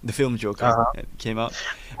out, the film Joker Uh-huh. came out,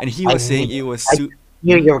 and he I was knew, saying it was I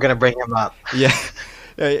knew Hmm? you were gonna bring him up. Yeah.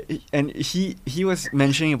 And he was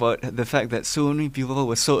mentioning about the fact that so many people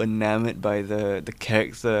were so enamored by the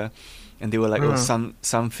character, and they were like, oh,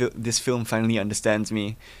 Mhm. this film finally understands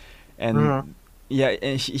me, Mhm. and yeah,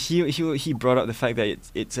 and he brought up the fact that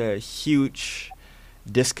it's a huge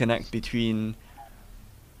disconnect between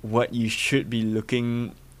what you should be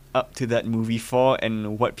looking up to that movie for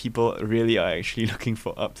and what people really are actually looking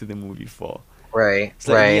for up to the movie for. Right, It's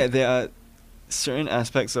like, yeah, right. there are certain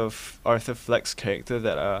aspects of Arthur Fleck's character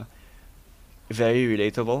that are very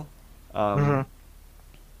relatable. Um, Mhm.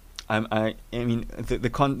 I mean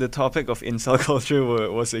the topic of incel culture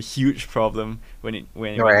was a huge problem when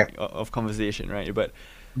Right. of conversation, right? But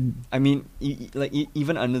Mhm. I mean,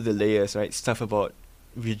 even under the layers, right? Stuff about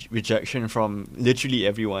rejection from literally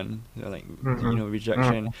everyone, like, Mhm.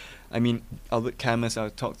 rejection. Mhm. I mean, Albert Camus. I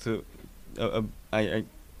talked to, I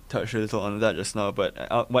touched a little on that just now, but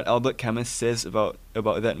what Albert Camus says about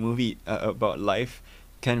that movie, about life,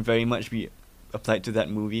 can very much be applied to that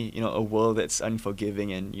movie. A world that's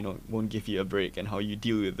unforgiving and won't give you a break, and how you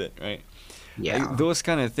deal with it, right? Like Yeah. those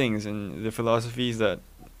kind of things, and the philosophies that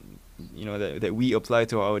that we apply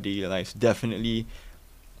to our daily lives definitely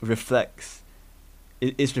reflects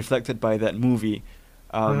is reflected by that movie.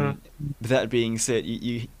 Hmm. Um, that being said,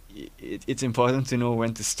 it's important to know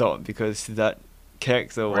when to stop because that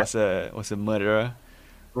character Right, was a murderer.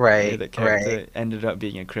 Yeah, right, that right. character ended up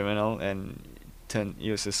being a criminal and turned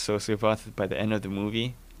he was a sociopath by the end of the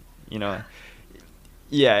movie. You know,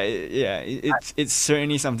 yeah, it's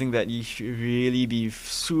certainly something that you should really be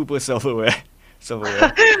super self-aware,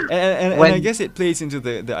 self-aware, and I When guess it plays into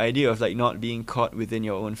the idea of like not being caught within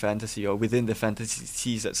your own fantasy or within the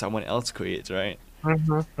fantasies that someone else creates, right?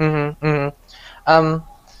 hmm hmm hmm um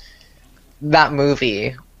that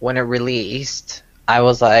movie when it released, I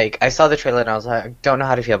was like, I saw the trailer and I was like, I don't know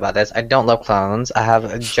how to feel about this. I don't love clowns. I have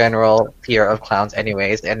a general fear of clowns,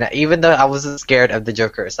 anyways. And even though I wasn't scared of the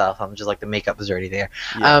Joker itself, I'm just like the makeup was already there.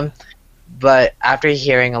 Yeah. Um, but after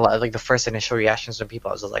hearing a lot of like the first initial reactions from people,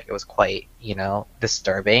 I was just like, it was quite,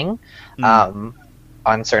 disturbing. Mm. Um,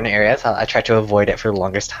 on certain areas, I tried to avoid it for the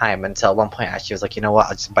longest time until at one point I actually was like, you know what,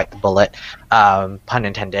 I'll just bite the bullet, pun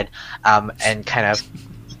intended, and kind of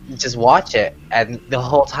just watch it. And the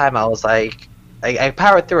whole time I was like, I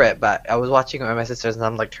powered through it, but I was watching it with my sisters and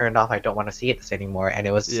I'm like turned off. I don't want to see this anymore. And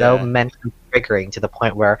it was so Yeah. mentally triggering to the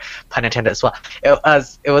point where, pun intended as well,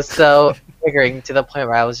 it was so triggering to the point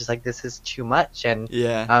where I was just like, this is too much. And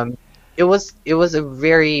Yeah. um, it was a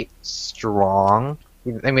very strong.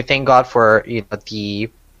 I mean, thank God for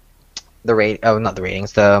the rate. Oh, not the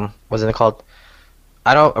ratings. The what's it called?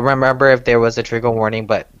 I don't remember if there was a trigger warning,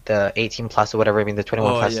 but the 18 plus or whatever, I mean the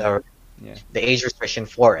 21 Oh plus yeah. or Yeah. the age restriction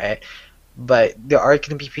for it. But there are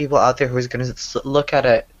going to be people out there who's going to look at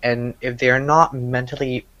it, and if they're not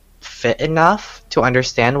mentally fit enough to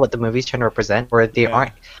understand what the movie's trying to represent, or they Yeah.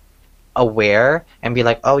 aren't aware and be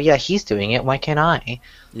like, oh yeah, he's doing it, why can't I?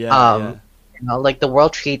 Yeah. Um, Yeah. like the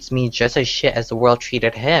world treats me just as shit as the world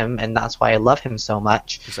treated him, and that's why I love him so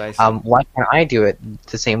much. Precisely. Why can't I do it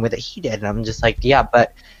the same way that he did? And I'm just like, yeah,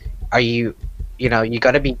 but are you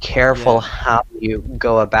got to be careful Yeah. how you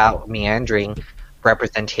go about meandering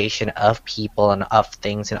representation of people and of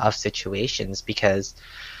things and of situations, because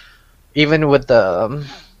even with the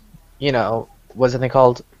what's it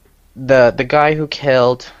called, the guy who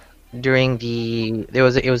killed during the it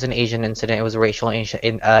was an Asian incident. It was a racial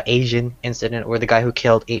Asian incident where the guy who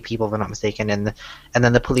killed 8 people, if I'm not mistaken, and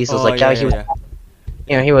then the police was Oh like, yeah. yeah, Yeah.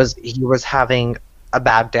 Yeah. Yeah. he was having a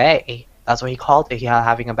bad day. That's what he called it. He had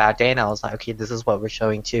having a bad day, and I was like, okay, this is what we're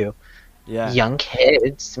showing to Yeah. young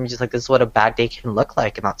kids. I'm just like, this is what a bad day can look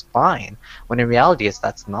like, and that's fine. When in reality,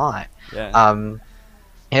 that's not. Yeah. Um,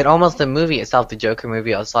 and almost the movie itself, the Joker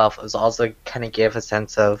movie itself, was also kind of give a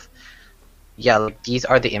sense of, yeah, like these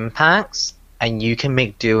are the impacts, and you can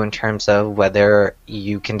make do in terms of whether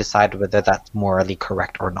you can decide whether that's morally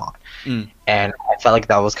correct or not. Mm. And I felt like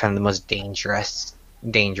that was kind of the most dangerous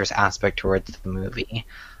aspect towards the movie.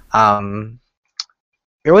 Um,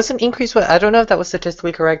 there was an increase. I don't know if that was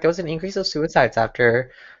statistically correct. There was an increase of suicides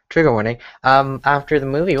after trigger warning. After the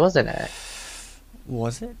movie, wasn't it?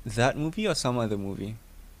 Was it that movie or some other movie?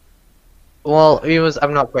 Well, it was.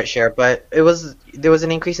 I'm not quite sure, but it was. There was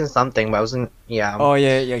an increase in something, but I wasn't. Yeah, Oh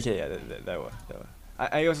yeah, yeah, okay, yeah, that one, that one.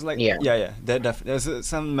 I was like, yeah, yeah, yeah, there's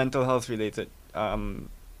some mental health related.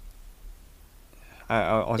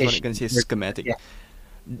 I was ish. gonna say schematic, Yeah,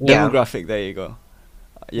 yeah, demographic. There you go.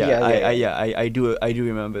 Yeah, yeah, yeah, yeah. I do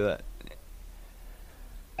remember that.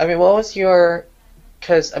 I mean, what was your?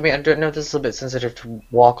 Because I mean, I don't know if this is a bit sensitive to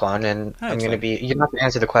walk on, and No, I'm it's gonna fine. be. You don't have to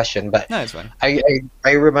answer the question, but No, it's fine.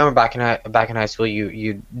 I remember back in high school,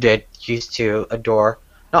 you did used to adore,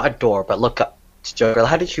 not adore, but look up to Joker.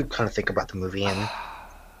 How did you kind of think about the movie and?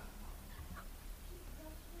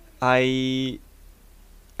 I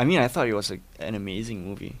I mean, I thought it was an amazing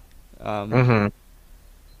movie. Um, Mm-hmm.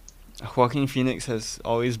 Joaquin Phoenix has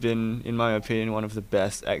always been, in my opinion, one of the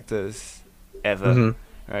best actors ever, Mm-hmm.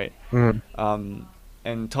 right? Mm-hmm. Um,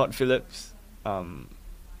 and Todd Phillips, um,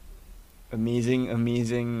 amazing,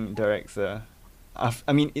 amazing director.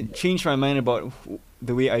 I mean, it changed my mind about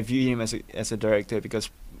the way I view him as a director because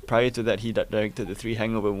prior to that, he directed the three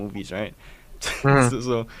Hangover movies, right? Mm-hmm.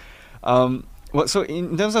 so, um, so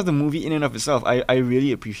in terms of the movie in and of itself, I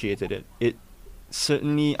really appreciated it. It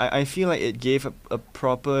certainly, I feel like it gave a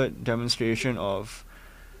proper demonstration of,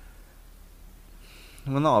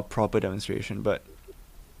 well, not a proper demonstration, but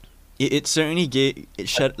it certainly it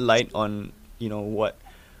shed light on, what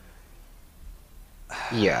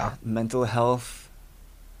Yeah. mental health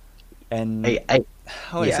and I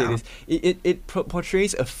how I say yeah. this, it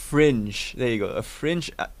portrays a fringe. There you go, a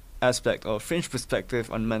fringe aspect or fringe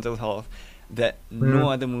perspective on mental health that no Mm-hmm.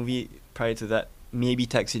 other movie prior to that, maybe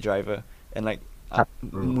Taxi Driver, and like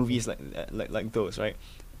movies like those, right?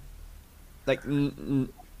 Like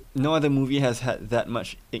no other movie has had that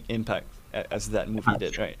much impact as that movie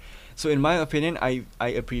did, right? So in my opinion, I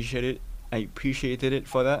appreciated it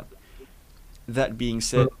for that. That being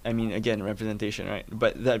said, I mean, again, representation, right?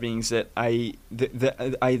 But that being said,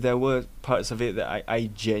 there were parts of it that I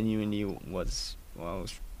genuinely was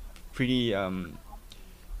pretty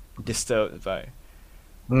disturbed by.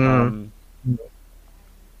 Mm. Um,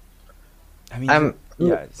 I mean,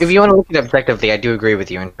 yeah, If you want to look at it objectively, I do agree with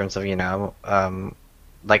you in terms of,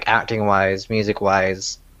 like acting wise, music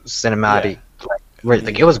wise, cinematic.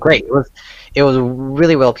 Like it was great. It was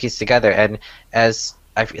really well pieced together. And as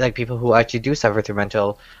I feel like people who actually do suffer through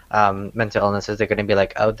mental illnesses, they're going to be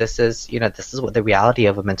like, oh, this is what the reality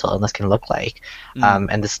of a mental illness can look like,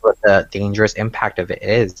 and this is what the dangerous impact of it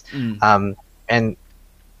is. And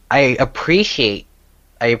I appreciate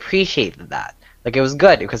that. Like it was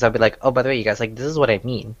good because I'd be like, oh, by the way, you guys, like this is what I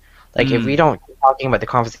mean. Like if we don't keep talking about the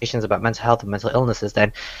conversations about mental health and mental illnesses,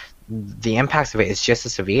 then the impacts of it is just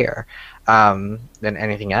as severe than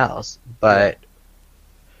anything else. But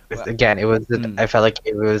again, it was I felt like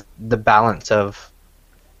it was the balance of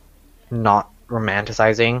not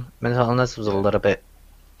romanticizing mental illness was a little bit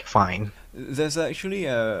fine. There's actually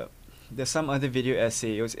there's some other video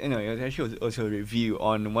essay. It was actually also a review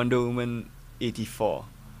on Wonder Woman 84,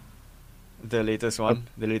 the latest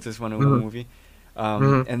Wonder Woman movie.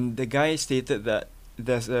 And the guy stated that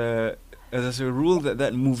there's a rule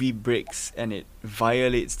that movie breaks, and it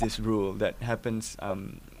violates this rule that happens,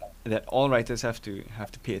 that all writers have to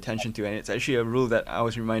pay attention to, and it's actually a rule that I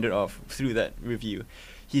was reminded of through that review.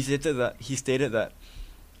 He stated that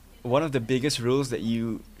one of the biggest rules that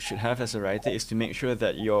you should have as a writer is to make sure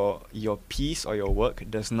that your piece or your work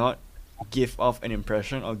does not give off an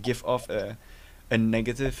impression or give off a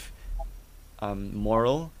negative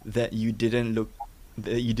moral that you didn't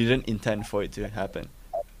intend for it to happen.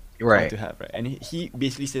 Right. To have, right? And he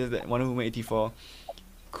basically said that Wonder Woman 84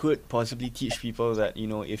 could possibly teach people that,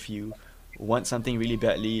 if you want something really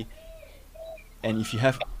badly, and if you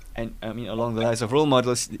have, and I mean along the lines of role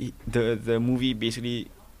models, the movie basically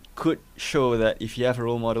could show that if you have a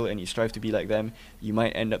role model and you strive to be like them, you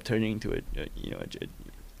might end up turning into a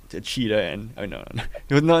cheater, and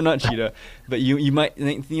not cheater, but you might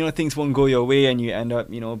things won't go your way, and you end up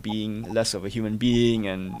being less of a human being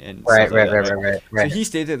and right. So he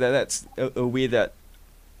stated that that's a way that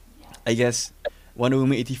I guess Wonder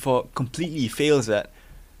Woman 84 completely fails at.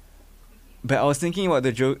 But I was thinking about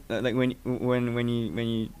the joke, like when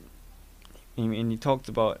you talked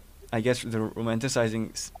about, I guess, the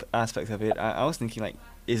romanticizing aspect of it. I was thinking, like,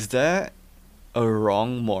 is there a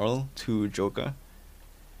wrong moral to Joker?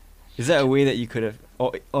 Is that a way that you could have,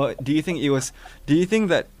 or do you think it was? Do you think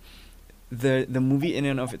that the movie in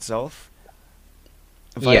and of itself,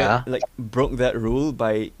 broke that rule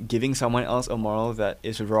by giving someone else a moral that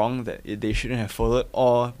is wrong, that they shouldn't have followed,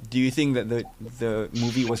 or do you think that the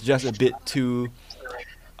movie was just a bit too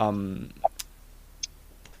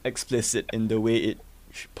explicit in the way it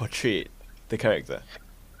portrayed the character?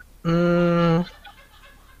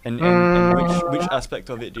 And which aspect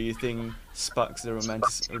of it do you think sparks the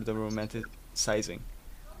romanticizing?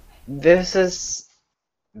 This is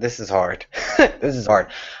hard. This is hard.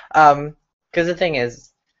 Because the thing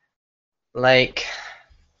is, like,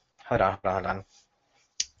 hold on.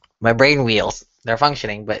 My brain wheels. They're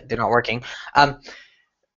functioning, but they're not working.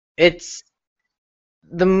 It's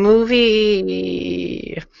the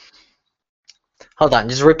movie. Hold on.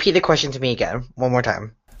 Just repeat the question to me again, one more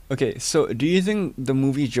time. Okay, so do you think the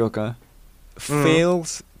movie Joker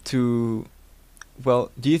fails to...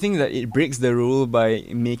 Well, do you think that it breaks the rule by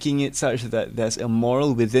making it such that there's a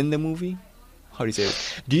moral within the movie? How do you say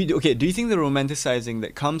it? Do you think the romanticizing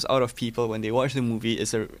that comes out of people when they watch the movie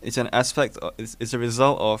is a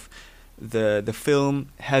result of the film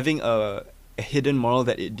having a hidden moral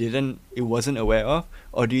that it wasn't aware of?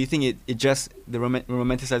 Or do you think it just, the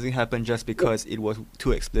romanticizing happened just because it was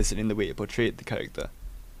too explicit in the way it portrayed the character?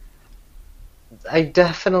 I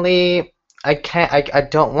don't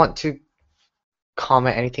want to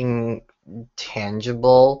comment anything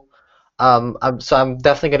tangible. So I'm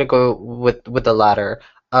definitely gonna go with the latter.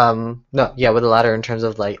 With the latter in terms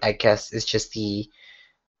of, like, I guess it's just the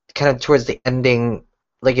kind of towards the ending,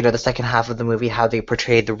 like, the second half of the movie, how they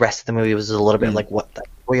portrayed the rest of the movie was a little bit like what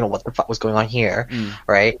the fuck was going on here,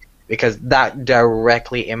 right? Because that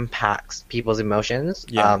directly impacts people's emotions.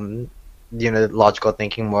 Logical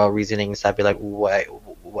thinking, moral reasoning, so I'd be like,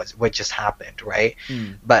 what just happened, right?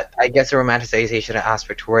 But I guess the romanticization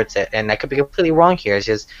aspect towards it, and I could be completely wrong here, is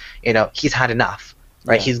just, he's had enough,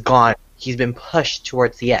 right? He's gone, he's been pushed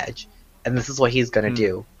towards the edge, and this is what he's gonna Mm.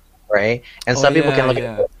 do, right? And Oh some people yeah, can look at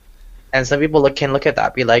yeah. and some people can look at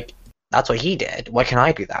that, be like, that's what he did. Why can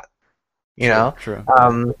I do that? You True, know? true. Yeah.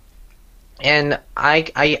 Um, and I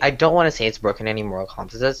don't want to say it's broken any moral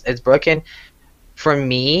compasses. It's broken for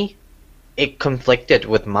me. It conflicted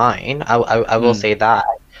with mine. I will Mm. say that.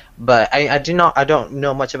 But I don't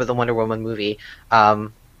know much about the Wonder Woman movie.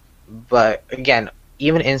 Um, but again,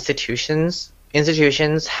 even institutions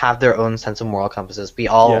have their own sense of moral compasses. We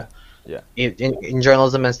Yeah. all Yeah. in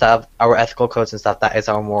journalism and stuff, our ethical codes and stuff, that is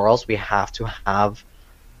our morals. We have to have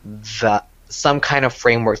the some kind of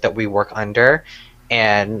framework that we work under,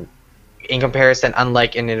 and in comparison,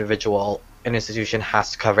 unlike an individual, an institution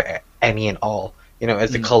has to cover any and all. You know,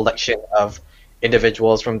 it's a Mm. collection of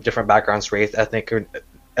individuals from different backgrounds, race,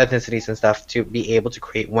 ethnicities, and stuff to be able to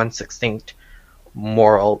create one succinct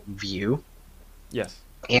moral view. Yes.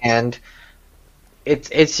 And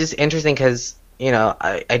it's just interesting because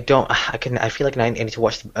I don't I feel like I need to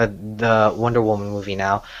watch the Wonder Woman movie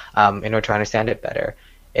now in order to understand it better. Mm.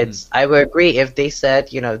 It's I would agree if they said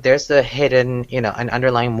there's a hidden an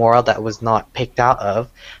underlying moral that was not picked out of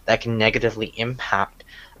that can negatively impact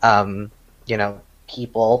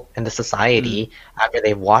people in the Mm. society after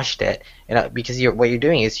they've watched it, because what you're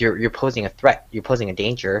doing is you're posing a threat, you're posing a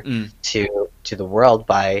danger Mm. to the world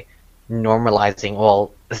by normalizing,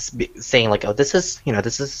 well, saying like, oh, this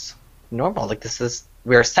is normal, like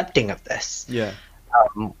we're accepting of this, Yeah.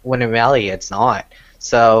 when in reality it's not.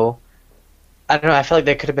 So I don't know, I feel like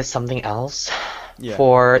there could have been something else Yeah.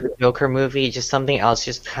 for the Joker movie, just something else,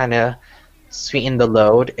 just kind of sweeten the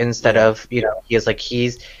load instead Yeah. of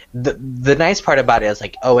he's the nice part about it is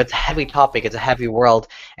like, oh, it's a heavy topic, it's a heavy world,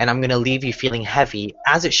 and I'm gonna leave you feeling heavy,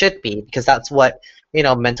 as it should be, because that's what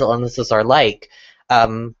mental illnesses are like.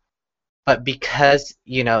 um but because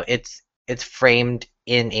it's framed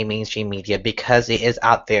in a mainstream media, because it is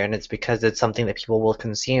out there, and it's because it's something that people will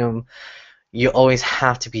consume, you always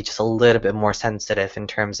have to be just a little bit more sensitive in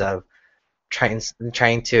terms of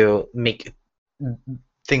trying to make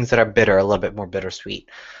things that are bitter a little bit more bittersweet.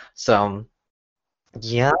 So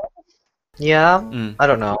yeah, yeah, Mm. I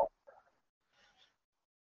don't know.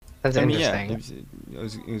 That's I mean, yeah. interesting.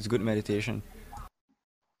 It was good meditation.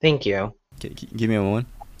 Thank you. Give me a moment.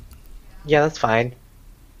 Yeah, that's fine.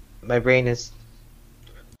 My brain is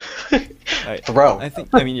I throw. I think.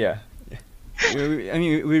 I mean, yeah. I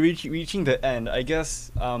mean, we're reaching the end. I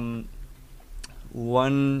guess. One.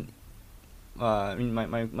 I mean,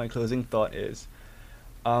 my closing thought is.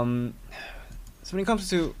 Um. So when it comes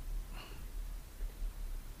to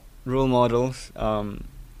role models,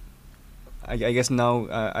 I guess now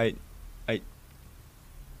I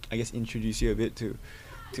I guess introduce you a bit to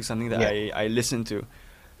something that Yeah. I listen to.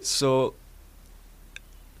 So,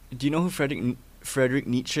 do you know who Frederick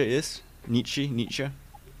Nietzsche is? Nietzsche.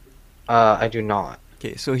 I do not.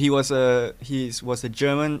 Okay, so he was a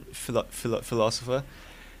German philosopher.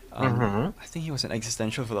 Mm-hmm. I think he was an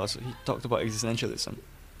existential philosopher. He talked about existentialism,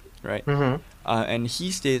 right? Mm-hmm. And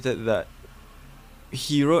he stated that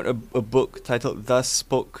he wrote a book titled "Thus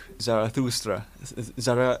Spoke Zarathustra."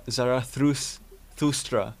 Zarathustra.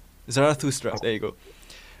 There you go.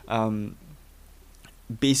 Um,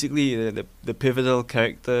 Basically, the pivotal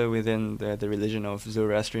character within the religion of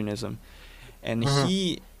Zoroastrianism, and Mm-hmm.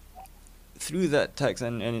 he, through that text,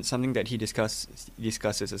 and it's something that he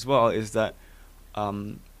discusses as well, is that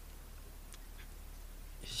um,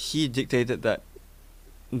 he dictated that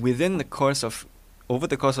within the course of over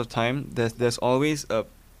the course of time, there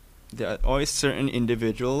are always certain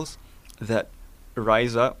individuals that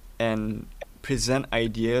rise up and present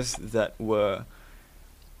ideas that were,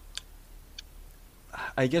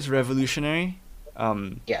 I guess, revolutionary.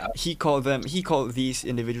 Yeah. He called these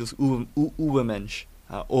individuals Ubermensch,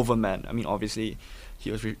 overman. I mean, obviously,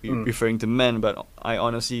 he was Mm. referring to men, but I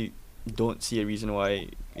honestly don't see a reason why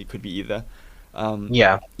it could be either. Um,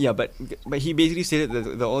 Yeah. yeah, but he basically stated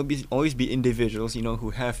that there'll always be individuals, who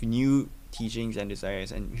have new teachings and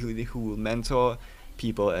desires, and who will mentor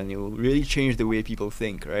people, and it will really change the way people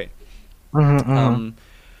think, right? Mm-hmm. Mm-hmm. Um,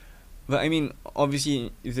 but I mean,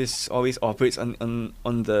 obviously, this always operates on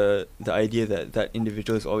the idea that that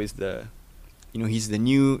individual is always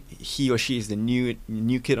he or she is the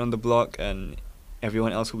new kid on the block, and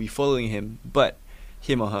everyone else will be following him, but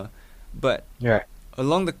him or her. But Yeah.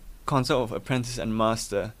 along the concept of apprentice and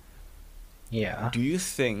master, Yeah. do you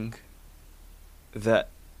think that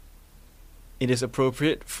it is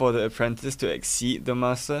appropriate for the apprentice to exceed the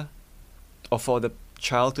master, or for the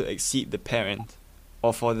child to exceed the parent,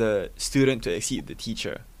 or for the student to exceed the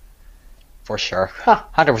teacher? For sure.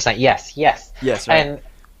 100%. Yes. Yes. Yes, right. And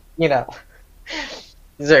you know,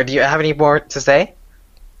 sir, do you have any more to say?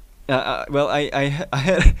 Well, I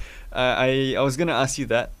had I was gonna ask you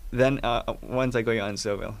that. Then once I got your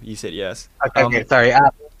answer, well, you said yes. Okay, okay, sorry. I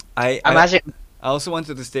I'm I actually. I also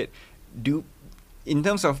wanted to state, do in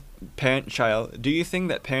terms of parent-child, do you think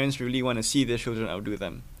that parents really want to see their children outdo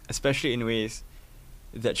them, especially in ways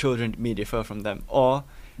that children may differ from them, or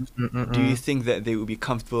do you Mm-mm-mm. think that they would be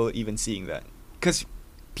comfortable even seeing that? Because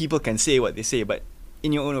people can say what they say, but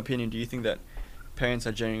in your own opinion, do you think that parents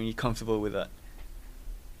are generally comfortable with that?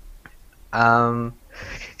 Um,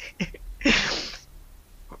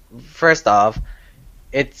 First off,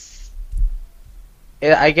 it's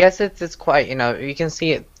I guess it's quite, you can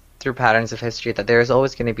see it through patterns of history that there's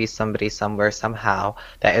always going to be somebody somewhere somehow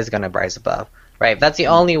that is going to rise above, right? That's Mm.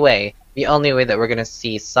 the only way that we're going to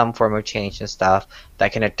see some form of change and stuff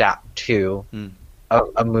that can adapt to Mm.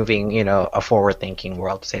 a moving, a forward-thinking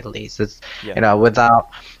world, to say the least. It's, Yeah. without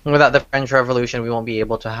the French Revolution, we won't be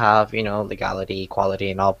able to have, legality, equality,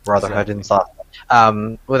 and all brotherhood and Exactly.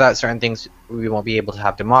 stuff. Without certain things, we won't be able to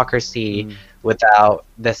have democracy. Mm. Without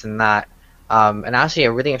this and that. And actually,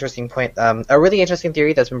 a really interesting point, a really interesting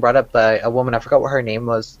theory that's been brought up by a woman. I forgot what her name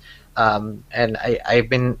was, and I've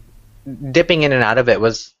been dipping in and out of it.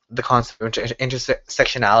 Was the concept of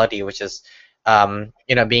intersectionality, which is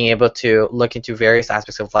being able to look into various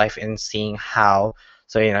aspects of life and seeing how,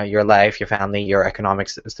 so your life, your family, your economic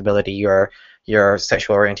stability, your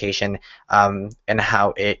sexual orientation, and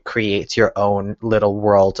how it creates your own little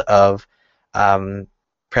world of um,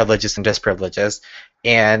 privileges and disprivileges,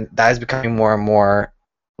 and that is becoming more and more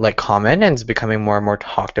like common, and it's becoming more and more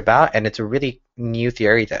talked about, and it's a really new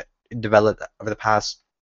theory that developed over the past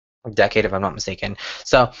decade, if I'm not mistaken.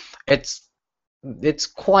 So it's it's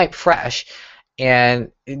quite fresh,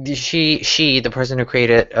 and the person who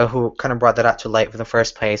created, who kind of brought that out to light for the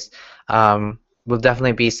first place, will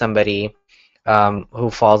definitely be somebody who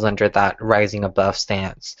falls under that rising above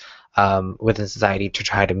stance within society to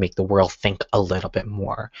try to make the world think a little bit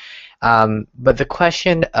more. But the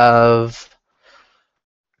question of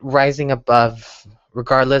rising above,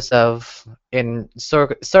 regardless of in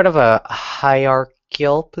sort of a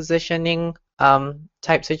hierarchical positioning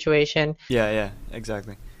type situation, Yeah, yeah,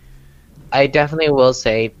 exactly. I definitely will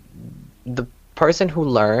say the person who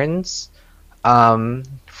learns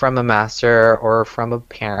from a master or from a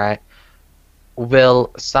parent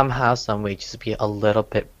will somehow, some way, just be a little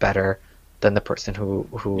bit better than the person who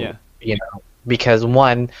Yeah, because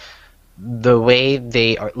one, the way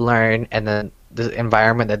they learn and then the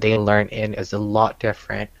environment that they learn in is a lot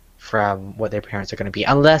different from what their parents are going to be,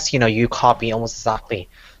 unless you copy almost exactly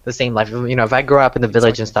the same life. If I grow up in the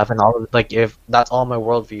village and exactly. stuff, and all, like, if that's all my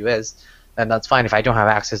worldview is, then that's fine. If I don't have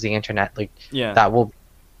access to the internet, like, Yeah, that will,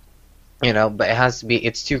 but it has to be,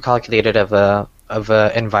 it's too calculated of a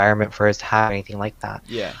environment for us to have anything like that.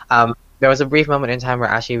 yeah. There was a brief moment in time where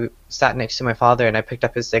I actually sat next to my father and I picked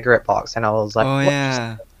up his cigarette box and I was like, Oh whoops.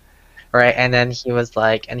 yeah. Right, and then he was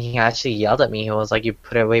like, and he actually yelled at me. He was like, "You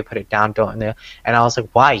put it away, put it down, don't." And I was like,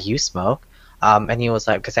 "Why? You smoke?" And he was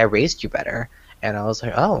like, "Because I raised you better." And I was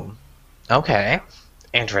like, "Oh, okay,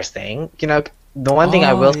 interesting." The one thing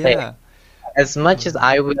I Oh will say, yeah. as much as Mm.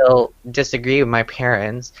 I will disagree with my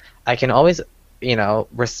parents, I can always,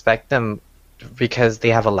 respect them because they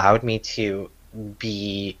have allowed me to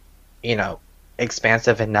be, you know,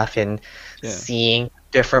 expansive enough in Yeah. seeing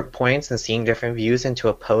different points and seeing different views and to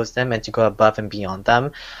oppose them and to go above and beyond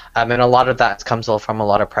them. And a lot of that comes all from a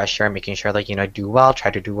lot of pressure and making sure, like, do well,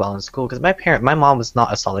 try to do well in school. Because my mom was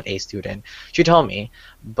not a solid A student. She told me,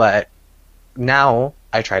 but now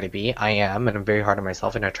I try to be, I am, and I'm very hard on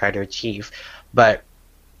myself and I try to achieve. But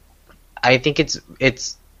I think it's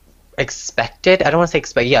expected. I don't want to say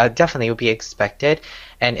expect. Yeah, definitely it would be expected,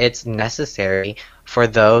 and it's necessary for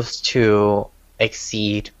those to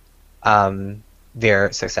exceed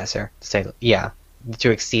their successor. Say, yeah,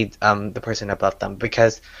 to exceed the person above them,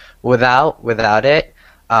 because without it,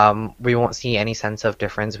 we won't see any sense of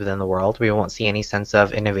difference within the world. We won't see any sense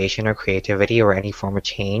of innovation or creativity or any form of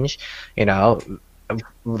change. You know,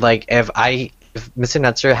 like if Mr.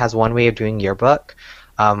 Nutzer has one way of doing yearbook,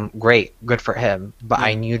 great, good for him. But I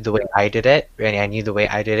Yeah. knew the way I did it, and I knew the way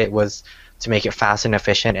I did it was to make it fast and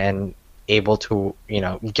efficient and able to,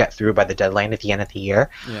 get through by the deadline at the end of the year.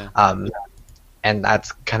 Yeah. Um, and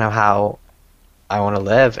that's kind of how I want to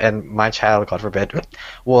live. And my child, God forbid,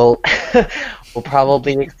 will will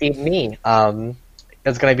probably exceed me.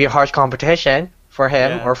 It's going to be a harsh competition for him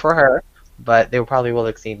Yeah. or for her, but they probably will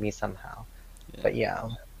exceed me somehow. Yeah. But yeah,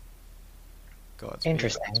 Godspeed.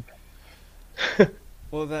 interesting.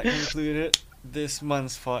 Well, that concluded this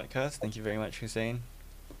month's podcast. Thank you very much, Hussein,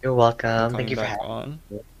 You're for welcome. Thank coming you for back having on.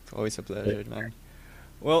 me. It's always a pleasure, man.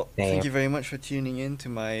 Well, thank Same. you very much for tuning in to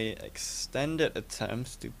my extended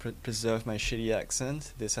attempts to preserve my shitty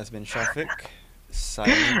accent. This has been Shafiq,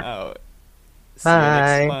 signing out. See you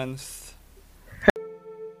next Bye. month.